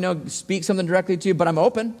would, speak something directly to you, but I'm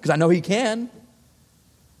open because I know he can.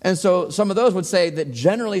 And so some of those would say that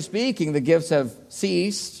generally speaking, the gifts have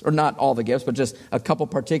ceased, or not all the gifts, but just a couple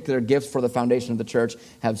particular gifts for the foundation of the church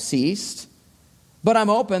have ceased. But I'm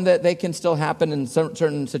open that they can still happen in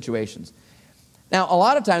certain situations. Now, a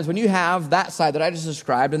lot of times when you have that side that I just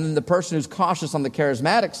described, and then the person who's cautious on the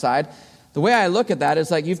charismatic side, the way I look at that is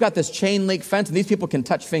like you've got this chain link fence, and these people can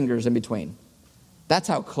touch fingers in between. That's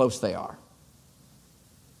how close they are.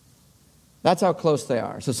 That's how close they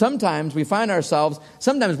are. So sometimes we find ourselves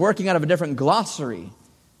working out of a different glossary.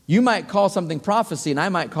 You might call something prophecy, and I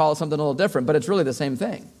might call it something a little different, but it's really the same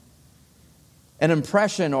thing. An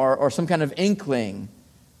impression or some kind of inkling,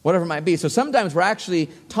 whatever it might be. So sometimes we're actually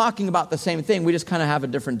talking about the same thing. We just kind of have a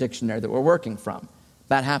different dictionary that we're working from.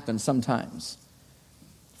 That happens sometimes.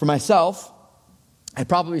 For myself, I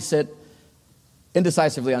probably sit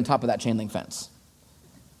indecisively on top of that chain link fence,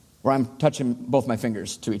 where I'm touching both my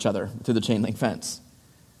fingers to each other through the chain link fence.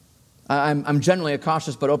 I'm generally a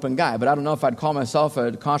cautious but open guy, but I don't know if I'd call myself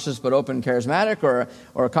a cautious but open charismatic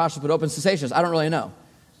or a cautious but open cessationist. I don't really know.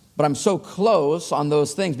 But I'm so close on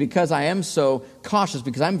those things because I am so cautious,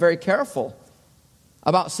 because I'm very careful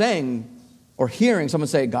about saying or hearing someone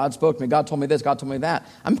say, God spoke to me, God told me this, God told me that.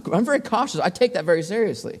 I'm very cautious. I take that very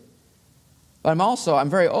seriously. But I'm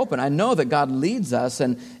very open. I know that God leads us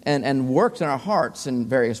and works in our hearts in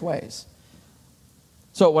various ways.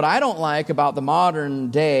 So what I don't like about the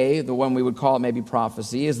modern day, the one we would call it maybe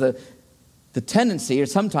prophecy, is the tendency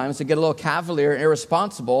sometimes to get a little cavalier and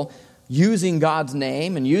irresponsible using God's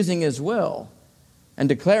name and using His will and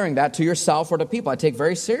declaring that to yourself or to people. I take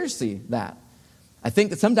very seriously that. I think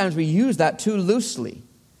that sometimes we use that too loosely.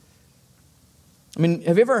 I mean,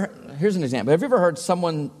 here's an example. Have you ever heard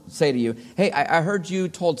someone say to you, hey, I heard you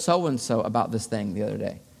told so-and-so about this thing the other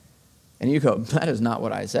day. And you go, that is not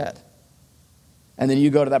what I said. And then you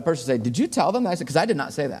go to that person and say, did you tell them that? I said, because I did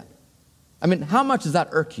not say that. I mean, how much does that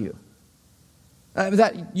irk you?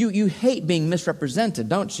 That you hate being misrepresented,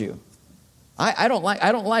 don't you? I don't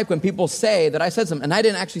like when people say that I said something and I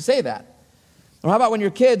didn't actually say that. Or how about when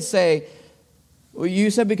your kids say, well,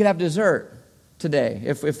 you said we could have dessert today.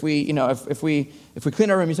 If we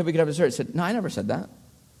clean our room, you said we could have dessert. I said, no, I never said that.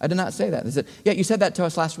 I did not say that. They said, yeah, you said that to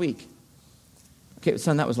us last week. Okay,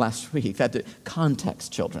 son, that was last week.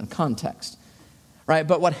 Context, children, context. Right?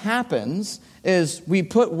 But what happens is we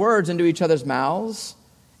put words into each other's mouths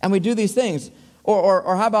and we do these things.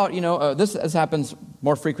 Or how about, this happens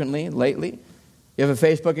more frequently lately. You have a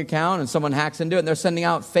Facebook account and someone hacks into it and they're sending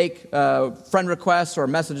out fake friend requests or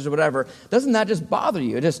messages or whatever. Doesn't that just bother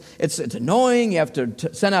you? It's annoying. You have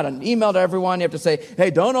to send out an email to everyone. You have to say,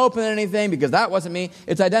 hey, don't open anything because that wasn't me.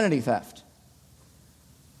 It's identity theft.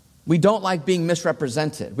 We don't like being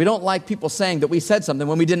misrepresented. We don't like people saying that we said something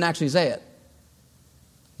when we didn't actually say it.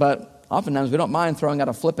 But oftentimes we don't mind throwing out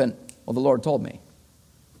a flippant, well, the Lord told me.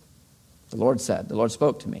 The Lord said, the Lord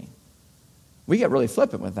spoke to me. We get really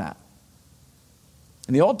flippant with that.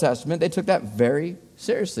 In the Old Testament, they took that very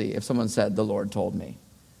seriously if someone said, the Lord told me.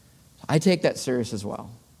 I take that serious as well.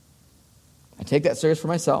 I take that serious for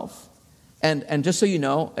myself. And just so you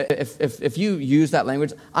know, if you use that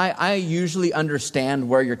language, I usually understand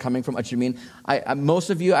where you're coming from, what you mean. Most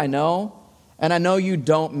of you I know, and I know you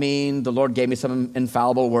don't mean the Lord gave me some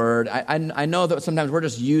infallible word. I know that sometimes we're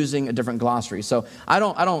just using a different glossary. So I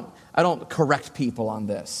don't correct people on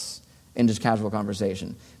this in just casual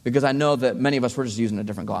conversation, because I know that many of us, we're just using a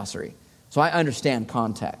different glossary. So I understand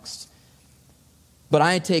context. But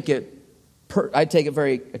I take it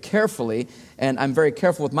very carefully, and I'm very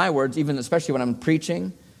careful with my words, even especially when I'm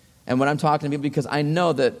preaching and when I'm talking to people, because I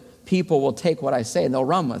know that people will take what I say and they'll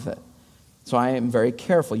run with it. So I am very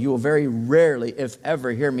careful. You will very rarely, if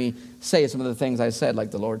ever, hear me say some of the things I said, like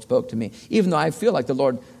the Lord spoke to me. Even though I feel like the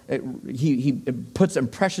Lord, He puts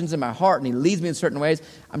impressions in my heart and He leads me in certain ways,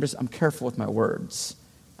 I'm careful with my words.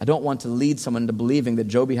 I don't want to lead someone into believing that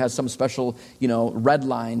Joby has some special, red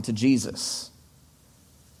line to Jesus.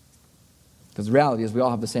 Because the reality is we all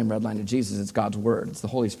have the same red line to Jesus. It's God's Word. It's the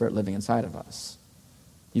Holy Spirit living inside of us.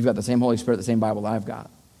 You've got the same Holy Spirit, the same Bible that I've got.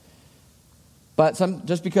 But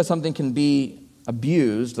just because something can be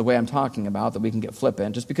abused, the way I'm talking about, that we can get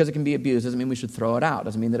flippant, just because it can be abused doesn't mean we should throw it out.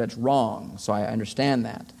 Doesn't mean that it's wrong. So I understand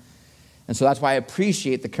that. And so that's why I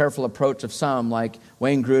appreciate the careful approach of some like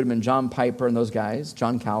Wayne Grudem and John Piper and those guys,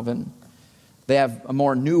 John Calvin. They have a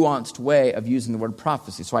more nuanced way of using the word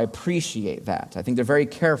prophecy. So I appreciate that. I think they're very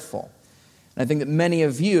careful. And I think that many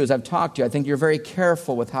of you, as I've talked to you, I think you're very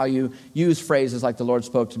careful with how you use phrases like the Lord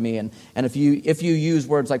spoke to me. And if you use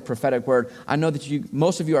words like prophetic word, I know that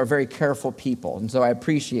most of you are very careful people. And so I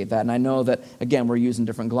appreciate that. And I know that, again, we're using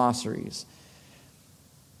different glossaries.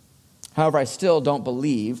 However, I still don't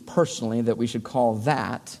believe, personally, that we should call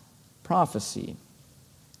that prophecy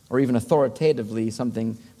or even authoritatively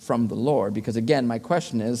something from the Lord. Because, again, my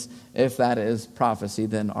question is, if that is prophecy,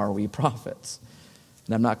 then are we prophets?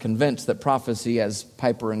 And I'm not convinced that prophecy, as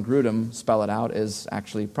Piper and Grudem spell it out, is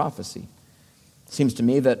actually prophecy. It seems to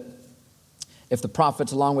me that if the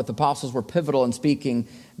prophets, along with the apostles, were pivotal in speaking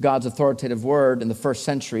God's authoritative word in the first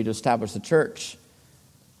century to establish the church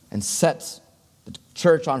and set the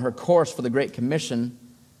church on her course for the Great Commission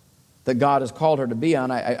that God has called her to be on,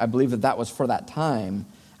 I believe that was for that time.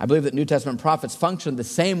 I believe that New Testament prophets function the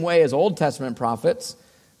same way as Old Testament prophets.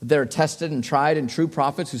 They're tested and tried and true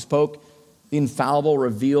prophets who spoke the infallible,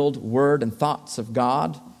 revealed word and thoughts of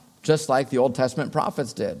God, just like the Old Testament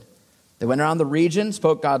prophets did. They went around the region,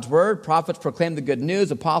 spoke God's word, prophets proclaimed the good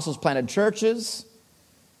news, apostles planted churches,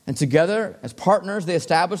 and together, as partners, they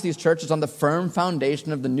established these churches on the firm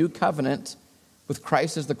foundation of the new covenant with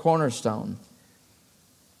Christ as the cornerstone.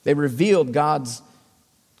 They revealed God's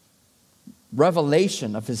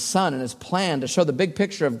revelation of his Son and his plan to show the big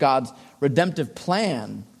picture of God's redemptive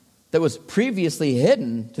plan that was previously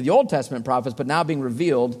hidden to the Old Testament prophets, but now being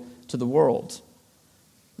revealed to the world.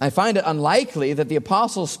 I find it unlikely that the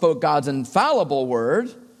apostles spoke God's infallible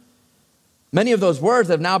word. Many of those words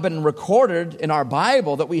have now been recorded in our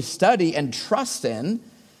Bible that we study and trust in,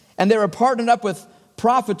 and they were partnered up with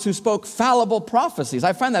prophets who spoke fallible prophecies.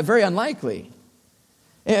 I find that very unlikely.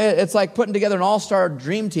 It's like putting together an all-star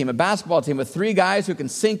dream team, a basketball team with 3 guys who can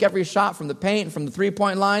sink every shot from the paint, from the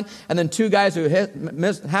three-point line, and then 2 guys who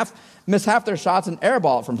miss half their shots and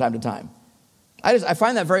airball it from time to time. I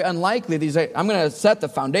find that very unlikely. I'm going to set the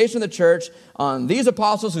foundation of the church on these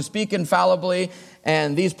apostles who speak infallibly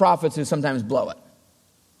and these prophets who sometimes blow it.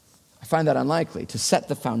 I find that unlikely. To set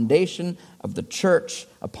the foundation of the church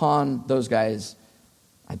upon those guys,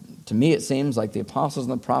 to me it seems like the apostles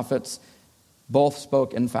and the prophets both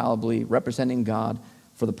spoke infallibly, representing God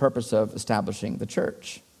for the purpose of establishing the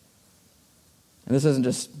church. And this isn't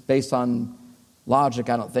just based on logic,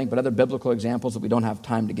 I don't think, but other biblical examples that we don't have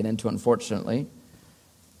time to get into, unfortunately.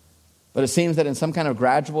 But it seems that in some kind of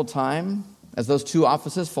gradual time, as those 2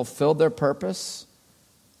 offices fulfilled their purpose,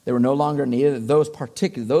 they were no longer needed. Those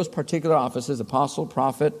particular offices, apostle,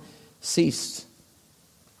 prophet, ceased.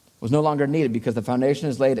 Was no longer needed because the foundation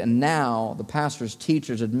is laid, and now the pastors,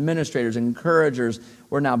 teachers, administrators, encouragers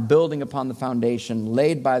were now building upon the foundation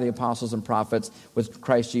laid by the apostles and prophets, with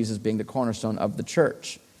Christ Jesus being the cornerstone of the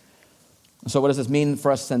church. So what does this mean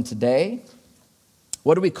for us then today?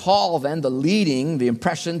 What do we call then the leading, the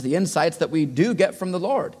impressions, the insights that we do get from the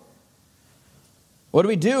Lord? What do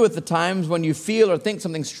we do with the times when you feel or think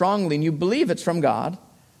something strongly and you believe it's from God?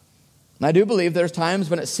 And I do believe there's times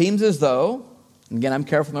when it seems as though, again, I'm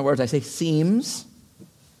careful with my words, I say seems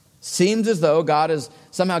as though God is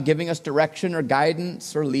somehow giving us direction or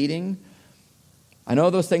guidance or leading. I know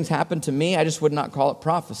those things happen to me, I just would not call it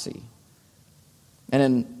prophecy. And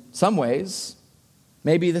in some ways,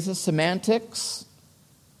 maybe this is semantics.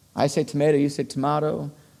 I say tomato, you say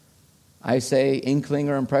tomato. I say inkling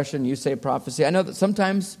or impression, you say prophecy. I know that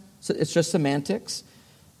sometimes it's just semantics,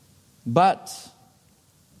 but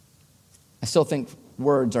I still think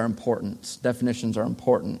words are important. Definitions are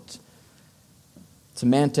important.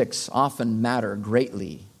 Semantics often matter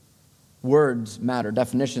greatly. Words matter.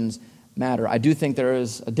 Definitions matter. I do think there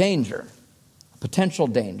is a danger, a potential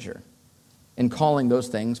danger, in calling those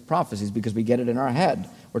things prophecies because we get it in our head.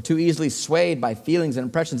 We're too easily swayed by feelings and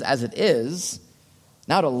impressions as it is.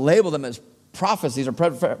 Now to label them as prophecies or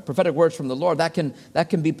prophetic words from the Lord, that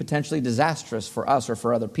can be potentially disastrous for us or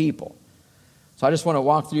for other people. So I just want to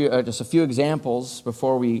walk through just a few examples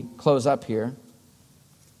before we close up here.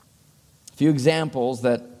 A few examples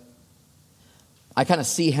that I kind of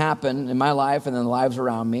see happen in my life and in the lives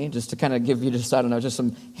around me, just to kind of give you just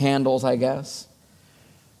some handles, I guess.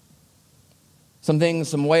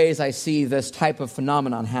 Some ways I see this type of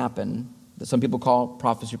phenomenon happen that some people call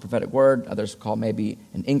prophecy, prophetic word. Others call maybe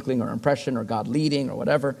an inkling or impression or God leading or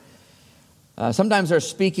whatever. Sometimes they're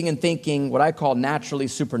speaking and thinking what I call naturally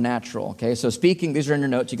supernatural. Okay, so speaking, these are in your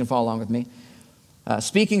notes, you can follow along with me.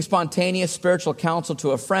 Speaking spontaneous spiritual counsel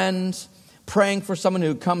to a friend, praying for someone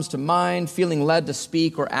who comes to mind, feeling led to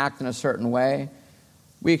speak or act in a certain way.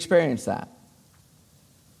 We experience that.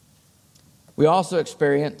 We also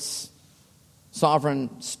experience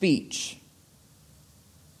sovereign speech,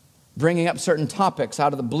 bringing up certain topics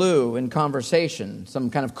out of the blue in conversation, some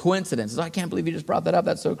kind of coincidence. I can't believe you just brought that up.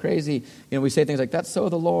 That's so crazy. We say things like, that's so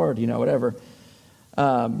the Lord, whatever.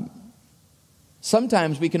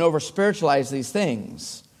 Sometimes we can over-spiritualize these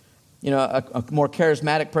things. A more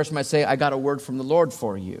charismatic person might say, I got a word from the Lord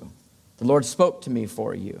for you. The Lord spoke to me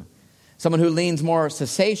for you. Someone who leans more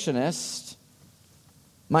cessationist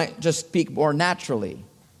might just speak more naturally.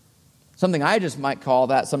 Something I just might call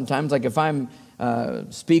that sometimes, like if I'm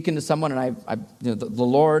speaking to someone and the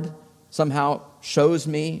Lord somehow shows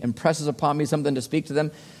me, impresses upon me something to speak to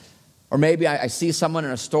them. Or maybe I see someone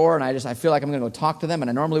in a store and I feel like I'm going to go talk to them and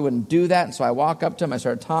I normally wouldn't do that. And so I walk up to them, I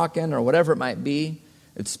start talking or whatever it might be.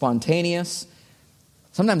 It's spontaneous.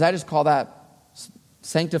 Sometimes I just call that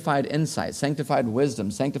sanctified insight, sanctified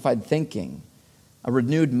wisdom, sanctified thinking, a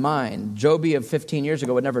renewed mind. Joby of 15 years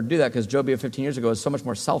ago would never do that because Joby of 15 years ago was so much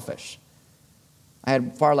more selfish. I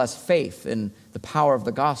had far less faith in the power of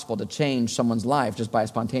the gospel to change someone's life just by a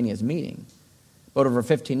spontaneous meeting. But over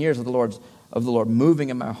 15 years of the Lord moving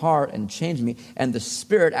in my heart and changing me, and the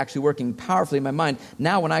Spirit actually working powerfully in my mind.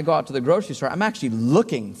 Now when I go out to the grocery store, I'm actually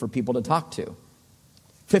looking for people to talk to.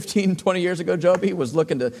 15, 20 years ago, Joby was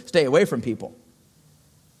looking to stay away from people.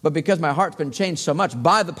 But because my heart's been changed so much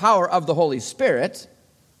by the power of the Holy Spirit,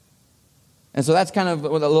 And so that's kind of a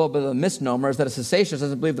little bit of a misnomer, is that a cessationist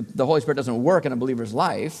doesn't believe the Holy Spirit doesn't work in a believer's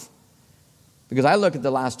life. Because I look at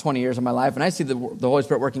the last 20 years of my life and I see the Holy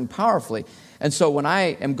Spirit working powerfully. And so when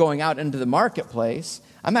I am going out into the marketplace,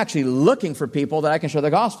 I'm actually looking for people that I can share the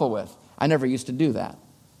gospel with. I never used to do that.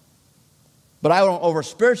 But I don't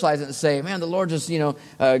over-spiritualize it and say, man, the Lord just,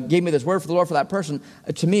 gave me this word for the Lord for that person.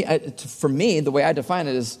 For me, the way I define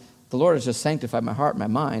it is the Lord has just sanctified my heart and my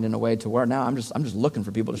mind in a way to where now I'm just looking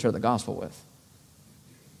for people to share the gospel with.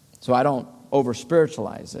 So I don't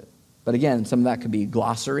over-spiritualize it. But again, some of that could be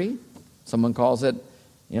glossary. Someone calls it,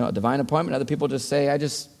 a divine appointment. Other people just say, I'm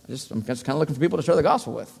just kind of looking for people to share the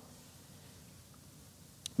gospel with.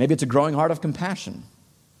 Maybe it's a growing heart of compassion.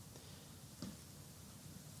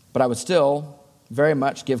 But I would still very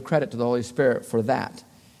much give credit to the Holy Spirit for that.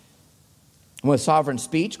 And with sovereign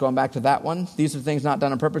speech, going back to that one, these are things not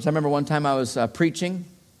done on purpose. I remember one time I was preaching,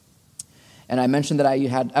 and I mentioned that I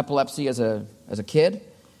had epilepsy as a kid.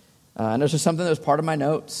 And it was just something that was part of my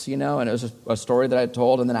notes, and it was a story that I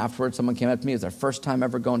told. And then afterwards, someone came up to me. It was their first time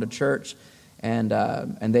ever going to church, and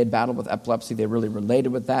they'd battled with epilepsy. They really related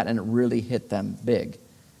with that, and it really hit them big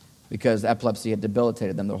because epilepsy had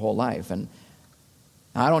debilitated them their whole life. And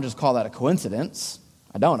I don't just call that a coincidence.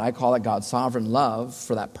 I don't. I call it God's sovereign love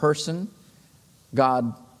for that person.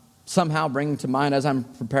 God somehow bringing to mind as I'm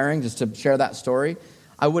preparing just to share that story.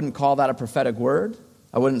 I wouldn't call that a prophetic word.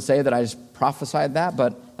 I wouldn't say that I just prophesied that,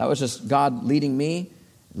 but that was just God leading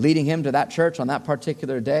him to that church on that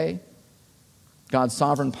particular day. God's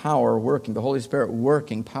sovereign power working, the Holy Spirit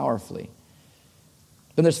working powerfully.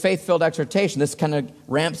 Then there's faith-filled exhortation. This kind of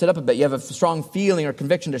ramps it up a bit. You have a strong feeling or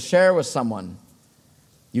conviction to share with someone.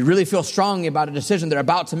 You really feel strongly about a decision they're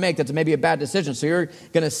about to make that's maybe a bad decision. So you're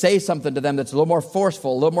going to say something to them that's a little more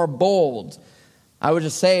forceful, a little more bold. I would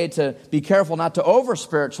just say to be careful not to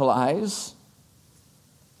over-spiritualize.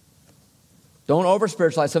 Don't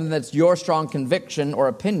over-spiritualize something that's your strong conviction or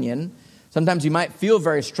opinion. Sometimes you might feel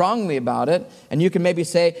very strongly about it, and you can maybe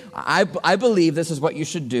say, I believe this is what you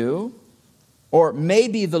should do. Or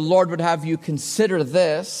maybe the Lord would have you consider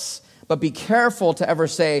this, but be careful to ever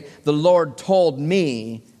say, the Lord told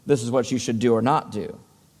me this is what you should do or not do.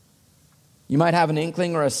 You might have an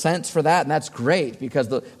inkling or a sense for that, and that's great because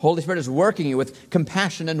the Holy Spirit is working you with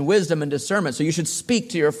compassion and wisdom and discernment. So you should speak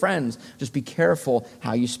to your friends. Just be careful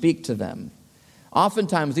how you speak to them.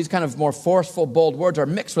 Oftentimes, these kind of more forceful, bold words are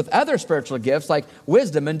mixed with other spiritual gifts like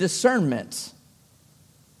wisdom and discernment.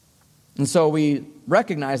 And so we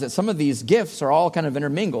recognize that some of these gifts are all kind of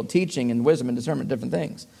intermingled, teaching and wisdom and discernment, different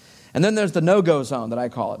things. And then there's the no-go zone that I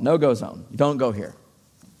call it, no-go zone. Don't go here.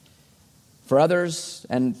 For others,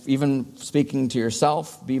 and even speaking to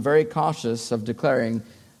yourself, be very cautious of declaring,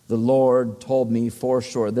 the Lord told me for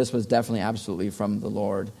sure. This was definitely absolutely from the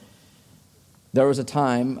Lord. There was a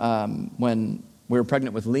time when we were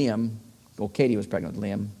pregnant with Liam. Well, Katie was pregnant with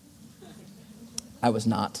Liam. I was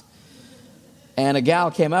not. And a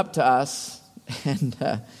gal came up to us,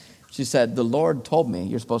 and she said, the Lord told me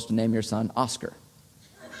you're supposed to name your son Oscar.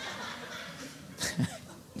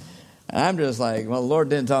 And I'm just like, well, the Lord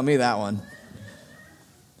didn't tell me that one.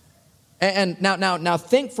 And now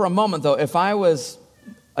think for a moment, though, if I was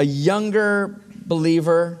a younger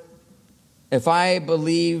believer, if I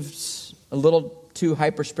believed a little too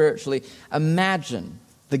hyper-spiritually, imagine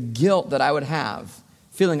the guilt that I would have,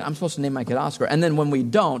 feeling I'm supposed to name my kid Oscar. And then when we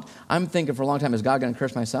don't, I'm thinking for a long time, is God going to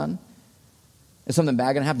curse my son? Is something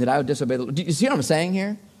bad going to happen? Did I disobey the Lord? Do you see what I'm saying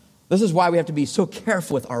here? This is why we have to be so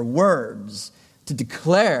careful with our words to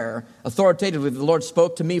declare authoritatively, the Lord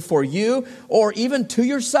spoke to me for you, or even to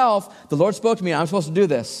yourself, the Lord spoke to me, I'm supposed to do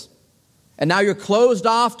this. And now you're closed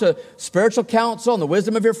off to spiritual counsel and the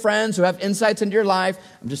wisdom of your friends who have insights into your life.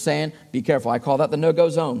 I'm just saying, be careful. I call that the no-go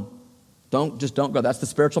zone. Don't go. That's the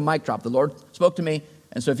spiritual mic drop. The Lord spoke to me,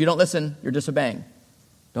 and so if you don't listen, you're disobeying.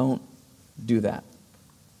 Don't do that.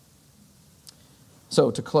 So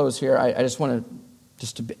to close here, I just want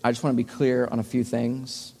to be clear on a few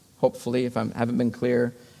things. Hopefully, if I haven't been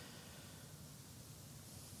clear,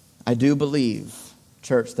 I do believe,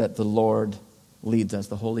 church, that the Lord leads us.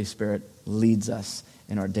 The Holy Spirit leads us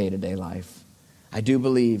in our day-to-day life. I do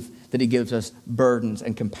believe that he gives us burdens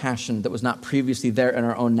and compassion that was not previously there in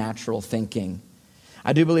our own natural thinking.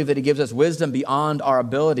 I do believe that he gives us wisdom beyond our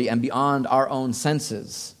ability and beyond our own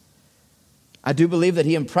senses. I do believe that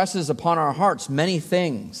he impresses upon our hearts many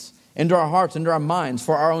things, into our hearts, into our minds,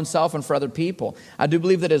 for our own self and for other people. I do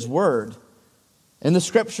believe that his word, in the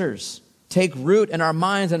scriptures, take root in our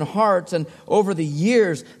minds and hearts. And over the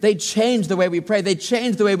years, they change the way we pray. They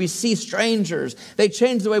change the way we see strangers. They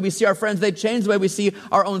change the way we see our friends. They change the way we see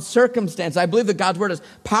our own circumstance. I believe that God's word is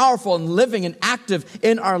powerful and living and active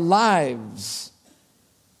in our lives.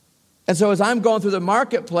 And so as I'm going through the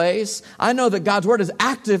marketplace, I know that God's word is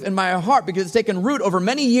active in my heart because it's taken root over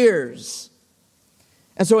many years.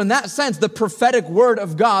 And so in that sense, the prophetic word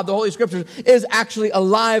of God, the Holy Scriptures, is actually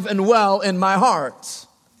alive and well in my heart.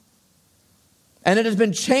 And it has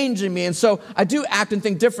been changing me. And so I do act and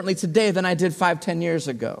think differently today than I did 5-10 years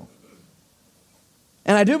ago.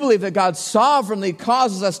 And I do believe that God sovereignly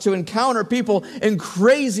causes us to encounter people in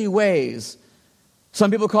crazy ways.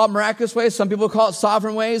 Some people call it miraculous ways. Some people call it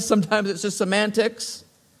sovereign ways. Sometimes it's just semantics.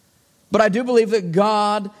 But I do believe that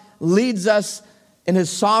God leads us in his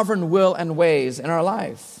sovereign will and ways in our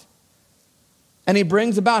life. And he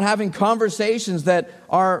brings about having conversations that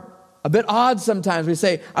are a bit odd sometimes. We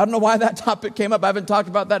say, I don't know why that topic came up. I haven't talked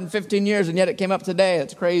about that in 15 years, and yet it came up today.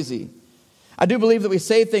 It's crazy. I do believe that we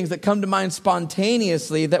say things that come to mind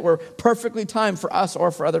spontaneously that were perfectly timed for us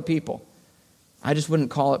or for other people. I just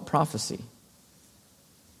wouldn't call it prophecy.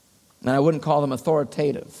 And I wouldn't call them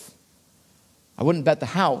authoritative. I wouldn't bet the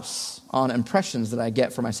house on impressions that I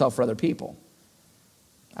get for myself or other people.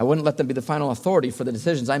 I wouldn't let them be the final authority for the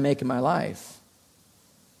decisions I make in my life.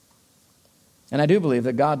 And I do believe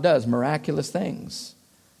that God does miraculous things.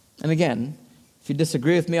 And again, if you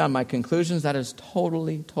disagree with me on my conclusions, that is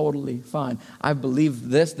totally, totally fine. I've believed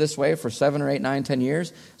this way for 7 or 8, 9, 10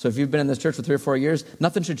 years. So if you've been in this church for 3 or 4 years,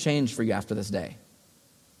 nothing should change for you after this day.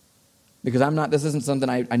 Because this isn't something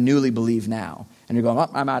I newly believe now. And you're going, oh,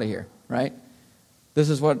 I'm out of here, right? This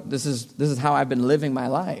is how I've been living my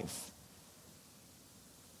life.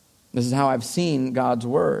 This is how I've seen God's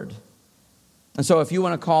word. And so if you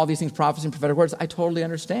want to call these things prophecy and prophetic words, I totally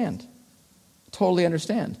understand. Totally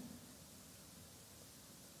understand.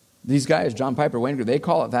 These guys, John Piper, Wayne Grudem, they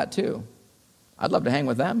call it that too. I'd love to hang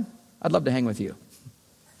with them. I'd love to hang with you.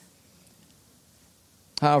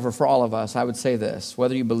 However, for all of us, I would say this.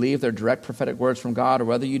 Whether you believe they're direct prophetic words from God or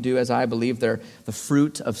whether you do, as I believe, they're the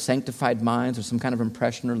fruit of sanctified minds or some kind of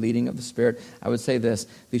impression or leading of the Spirit, I would say this.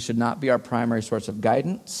 These should not be our primary source of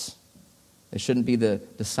guidance. They shouldn't be the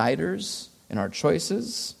deciders in our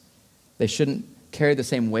choices. They shouldn't carry the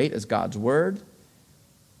same weight as God's word.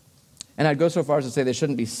 And I'd go so far as to say they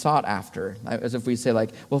shouldn't be sought after. As if we say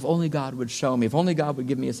like, well, if only God would show me, if only God would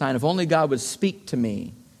give me a sign, if only God would speak to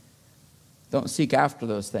me. Don't seek after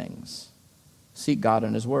those things. Seek God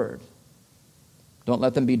in his word. Don't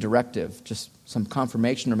let them be directive, just some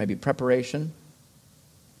confirmation or maybe preparation.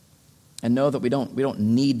 And know that we don't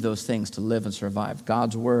need those things to live and survive.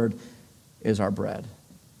 God's word is our bread.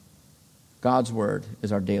 God's word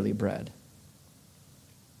is our daily bread.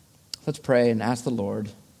 Let's pray and ask the Lord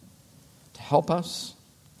to help us.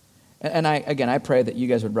 And I pray that you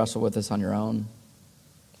guys would wrestle with this on your own.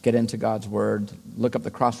 Get into God's word. Look up the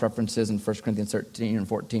cross-references in 1 Corinthians 13 and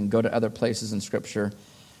 14. Go to other places in Scripture.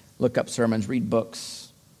 Look up sermons. Read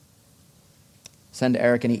books. Send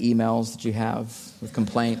Eric any emails that you have with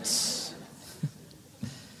complaints.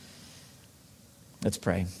 Let's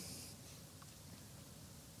pray.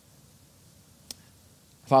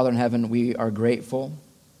 Father in heaven, we are grateful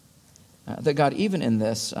that, God, even in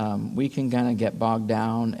this, we can kind of get bogged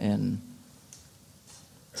down in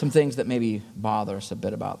some things that maybe bother us a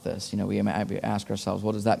bit about this. You know, we ask ourselves,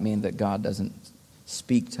 what does that mean that God doesn't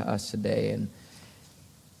speak to us today? And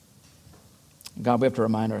God, we have to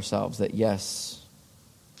remind ourselves that, yes,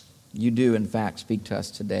 you do, in fact, speak to us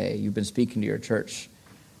today. You've been speaking to your church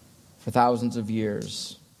for thousands of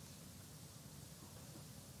years.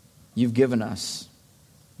 You've given us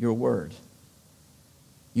your word.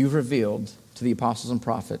 You've revealed to the apostles and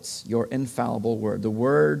prophets your infallible word, the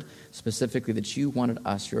word specifically that you wanted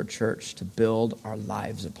us, your church, to build our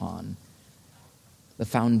lives upon. The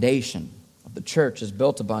foundation of the church is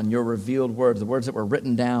built upon your revealed words, the words that were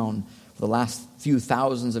written down for the last few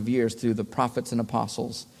thousands of years through the prophets and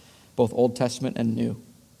apostles, both Old Testament and New.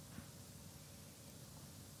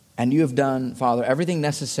 And you have done, Father, everything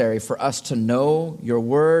necessary for us to know your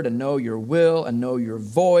word and know your will and know your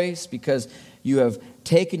voice, because you have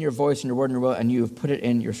taken your voice and your word and your will and you have put it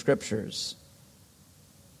in your scriptures.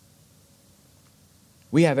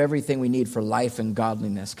 We have everything we need for life and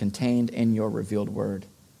godliness contained in your revealed word.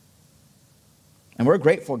 And we're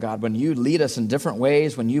grateful, God, when you lead us in different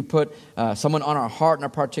ways, when you put someone on our heart in a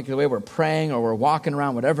particular way, we're praying or we're walking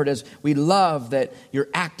around, whatever it is. We love that you're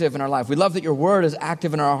active in our life. We love that your word is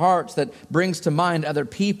active in our hearts, that brings to mind other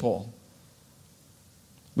people.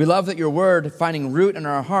 We love that your word, finding root in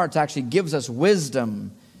our hearts, actually gives us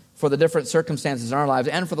wisdom for the different circumstances in our lives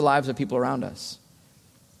and for the lives of people around us.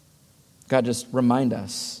 God, just remind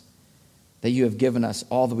us that you have given us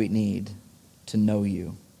all that we need to know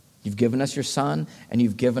you. You've given us your Son, and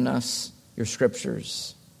you've given us your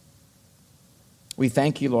scriptures. We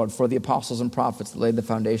thank you, Lord, for the apostles and prophets that laid the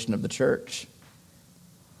foundation of the church.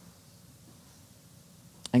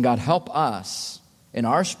 And God, help us in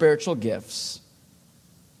our spiritual gifts,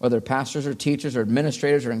 whether pastors or teachers or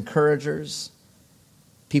administrators or encouragers,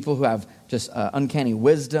 people who have just uncanny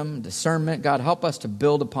wisdom, discernment. God, help us to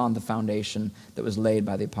build upon the foundation that was laid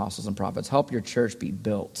by the apostles and prophets. Help your church be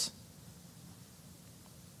built.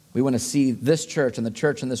 We want to see this church and the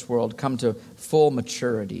church in this world come to full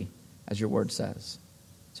maturity, as your word says.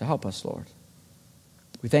 So help us, Lord.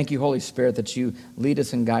 We thank you, Holy Spirit, that you lead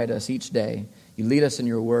us and guide us each day. You lead us in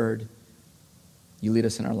your word. You lead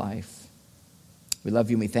us in our life. We love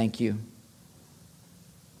you and we thank you.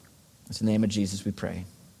 It's in the name of Jesus we pray.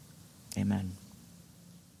 Amen.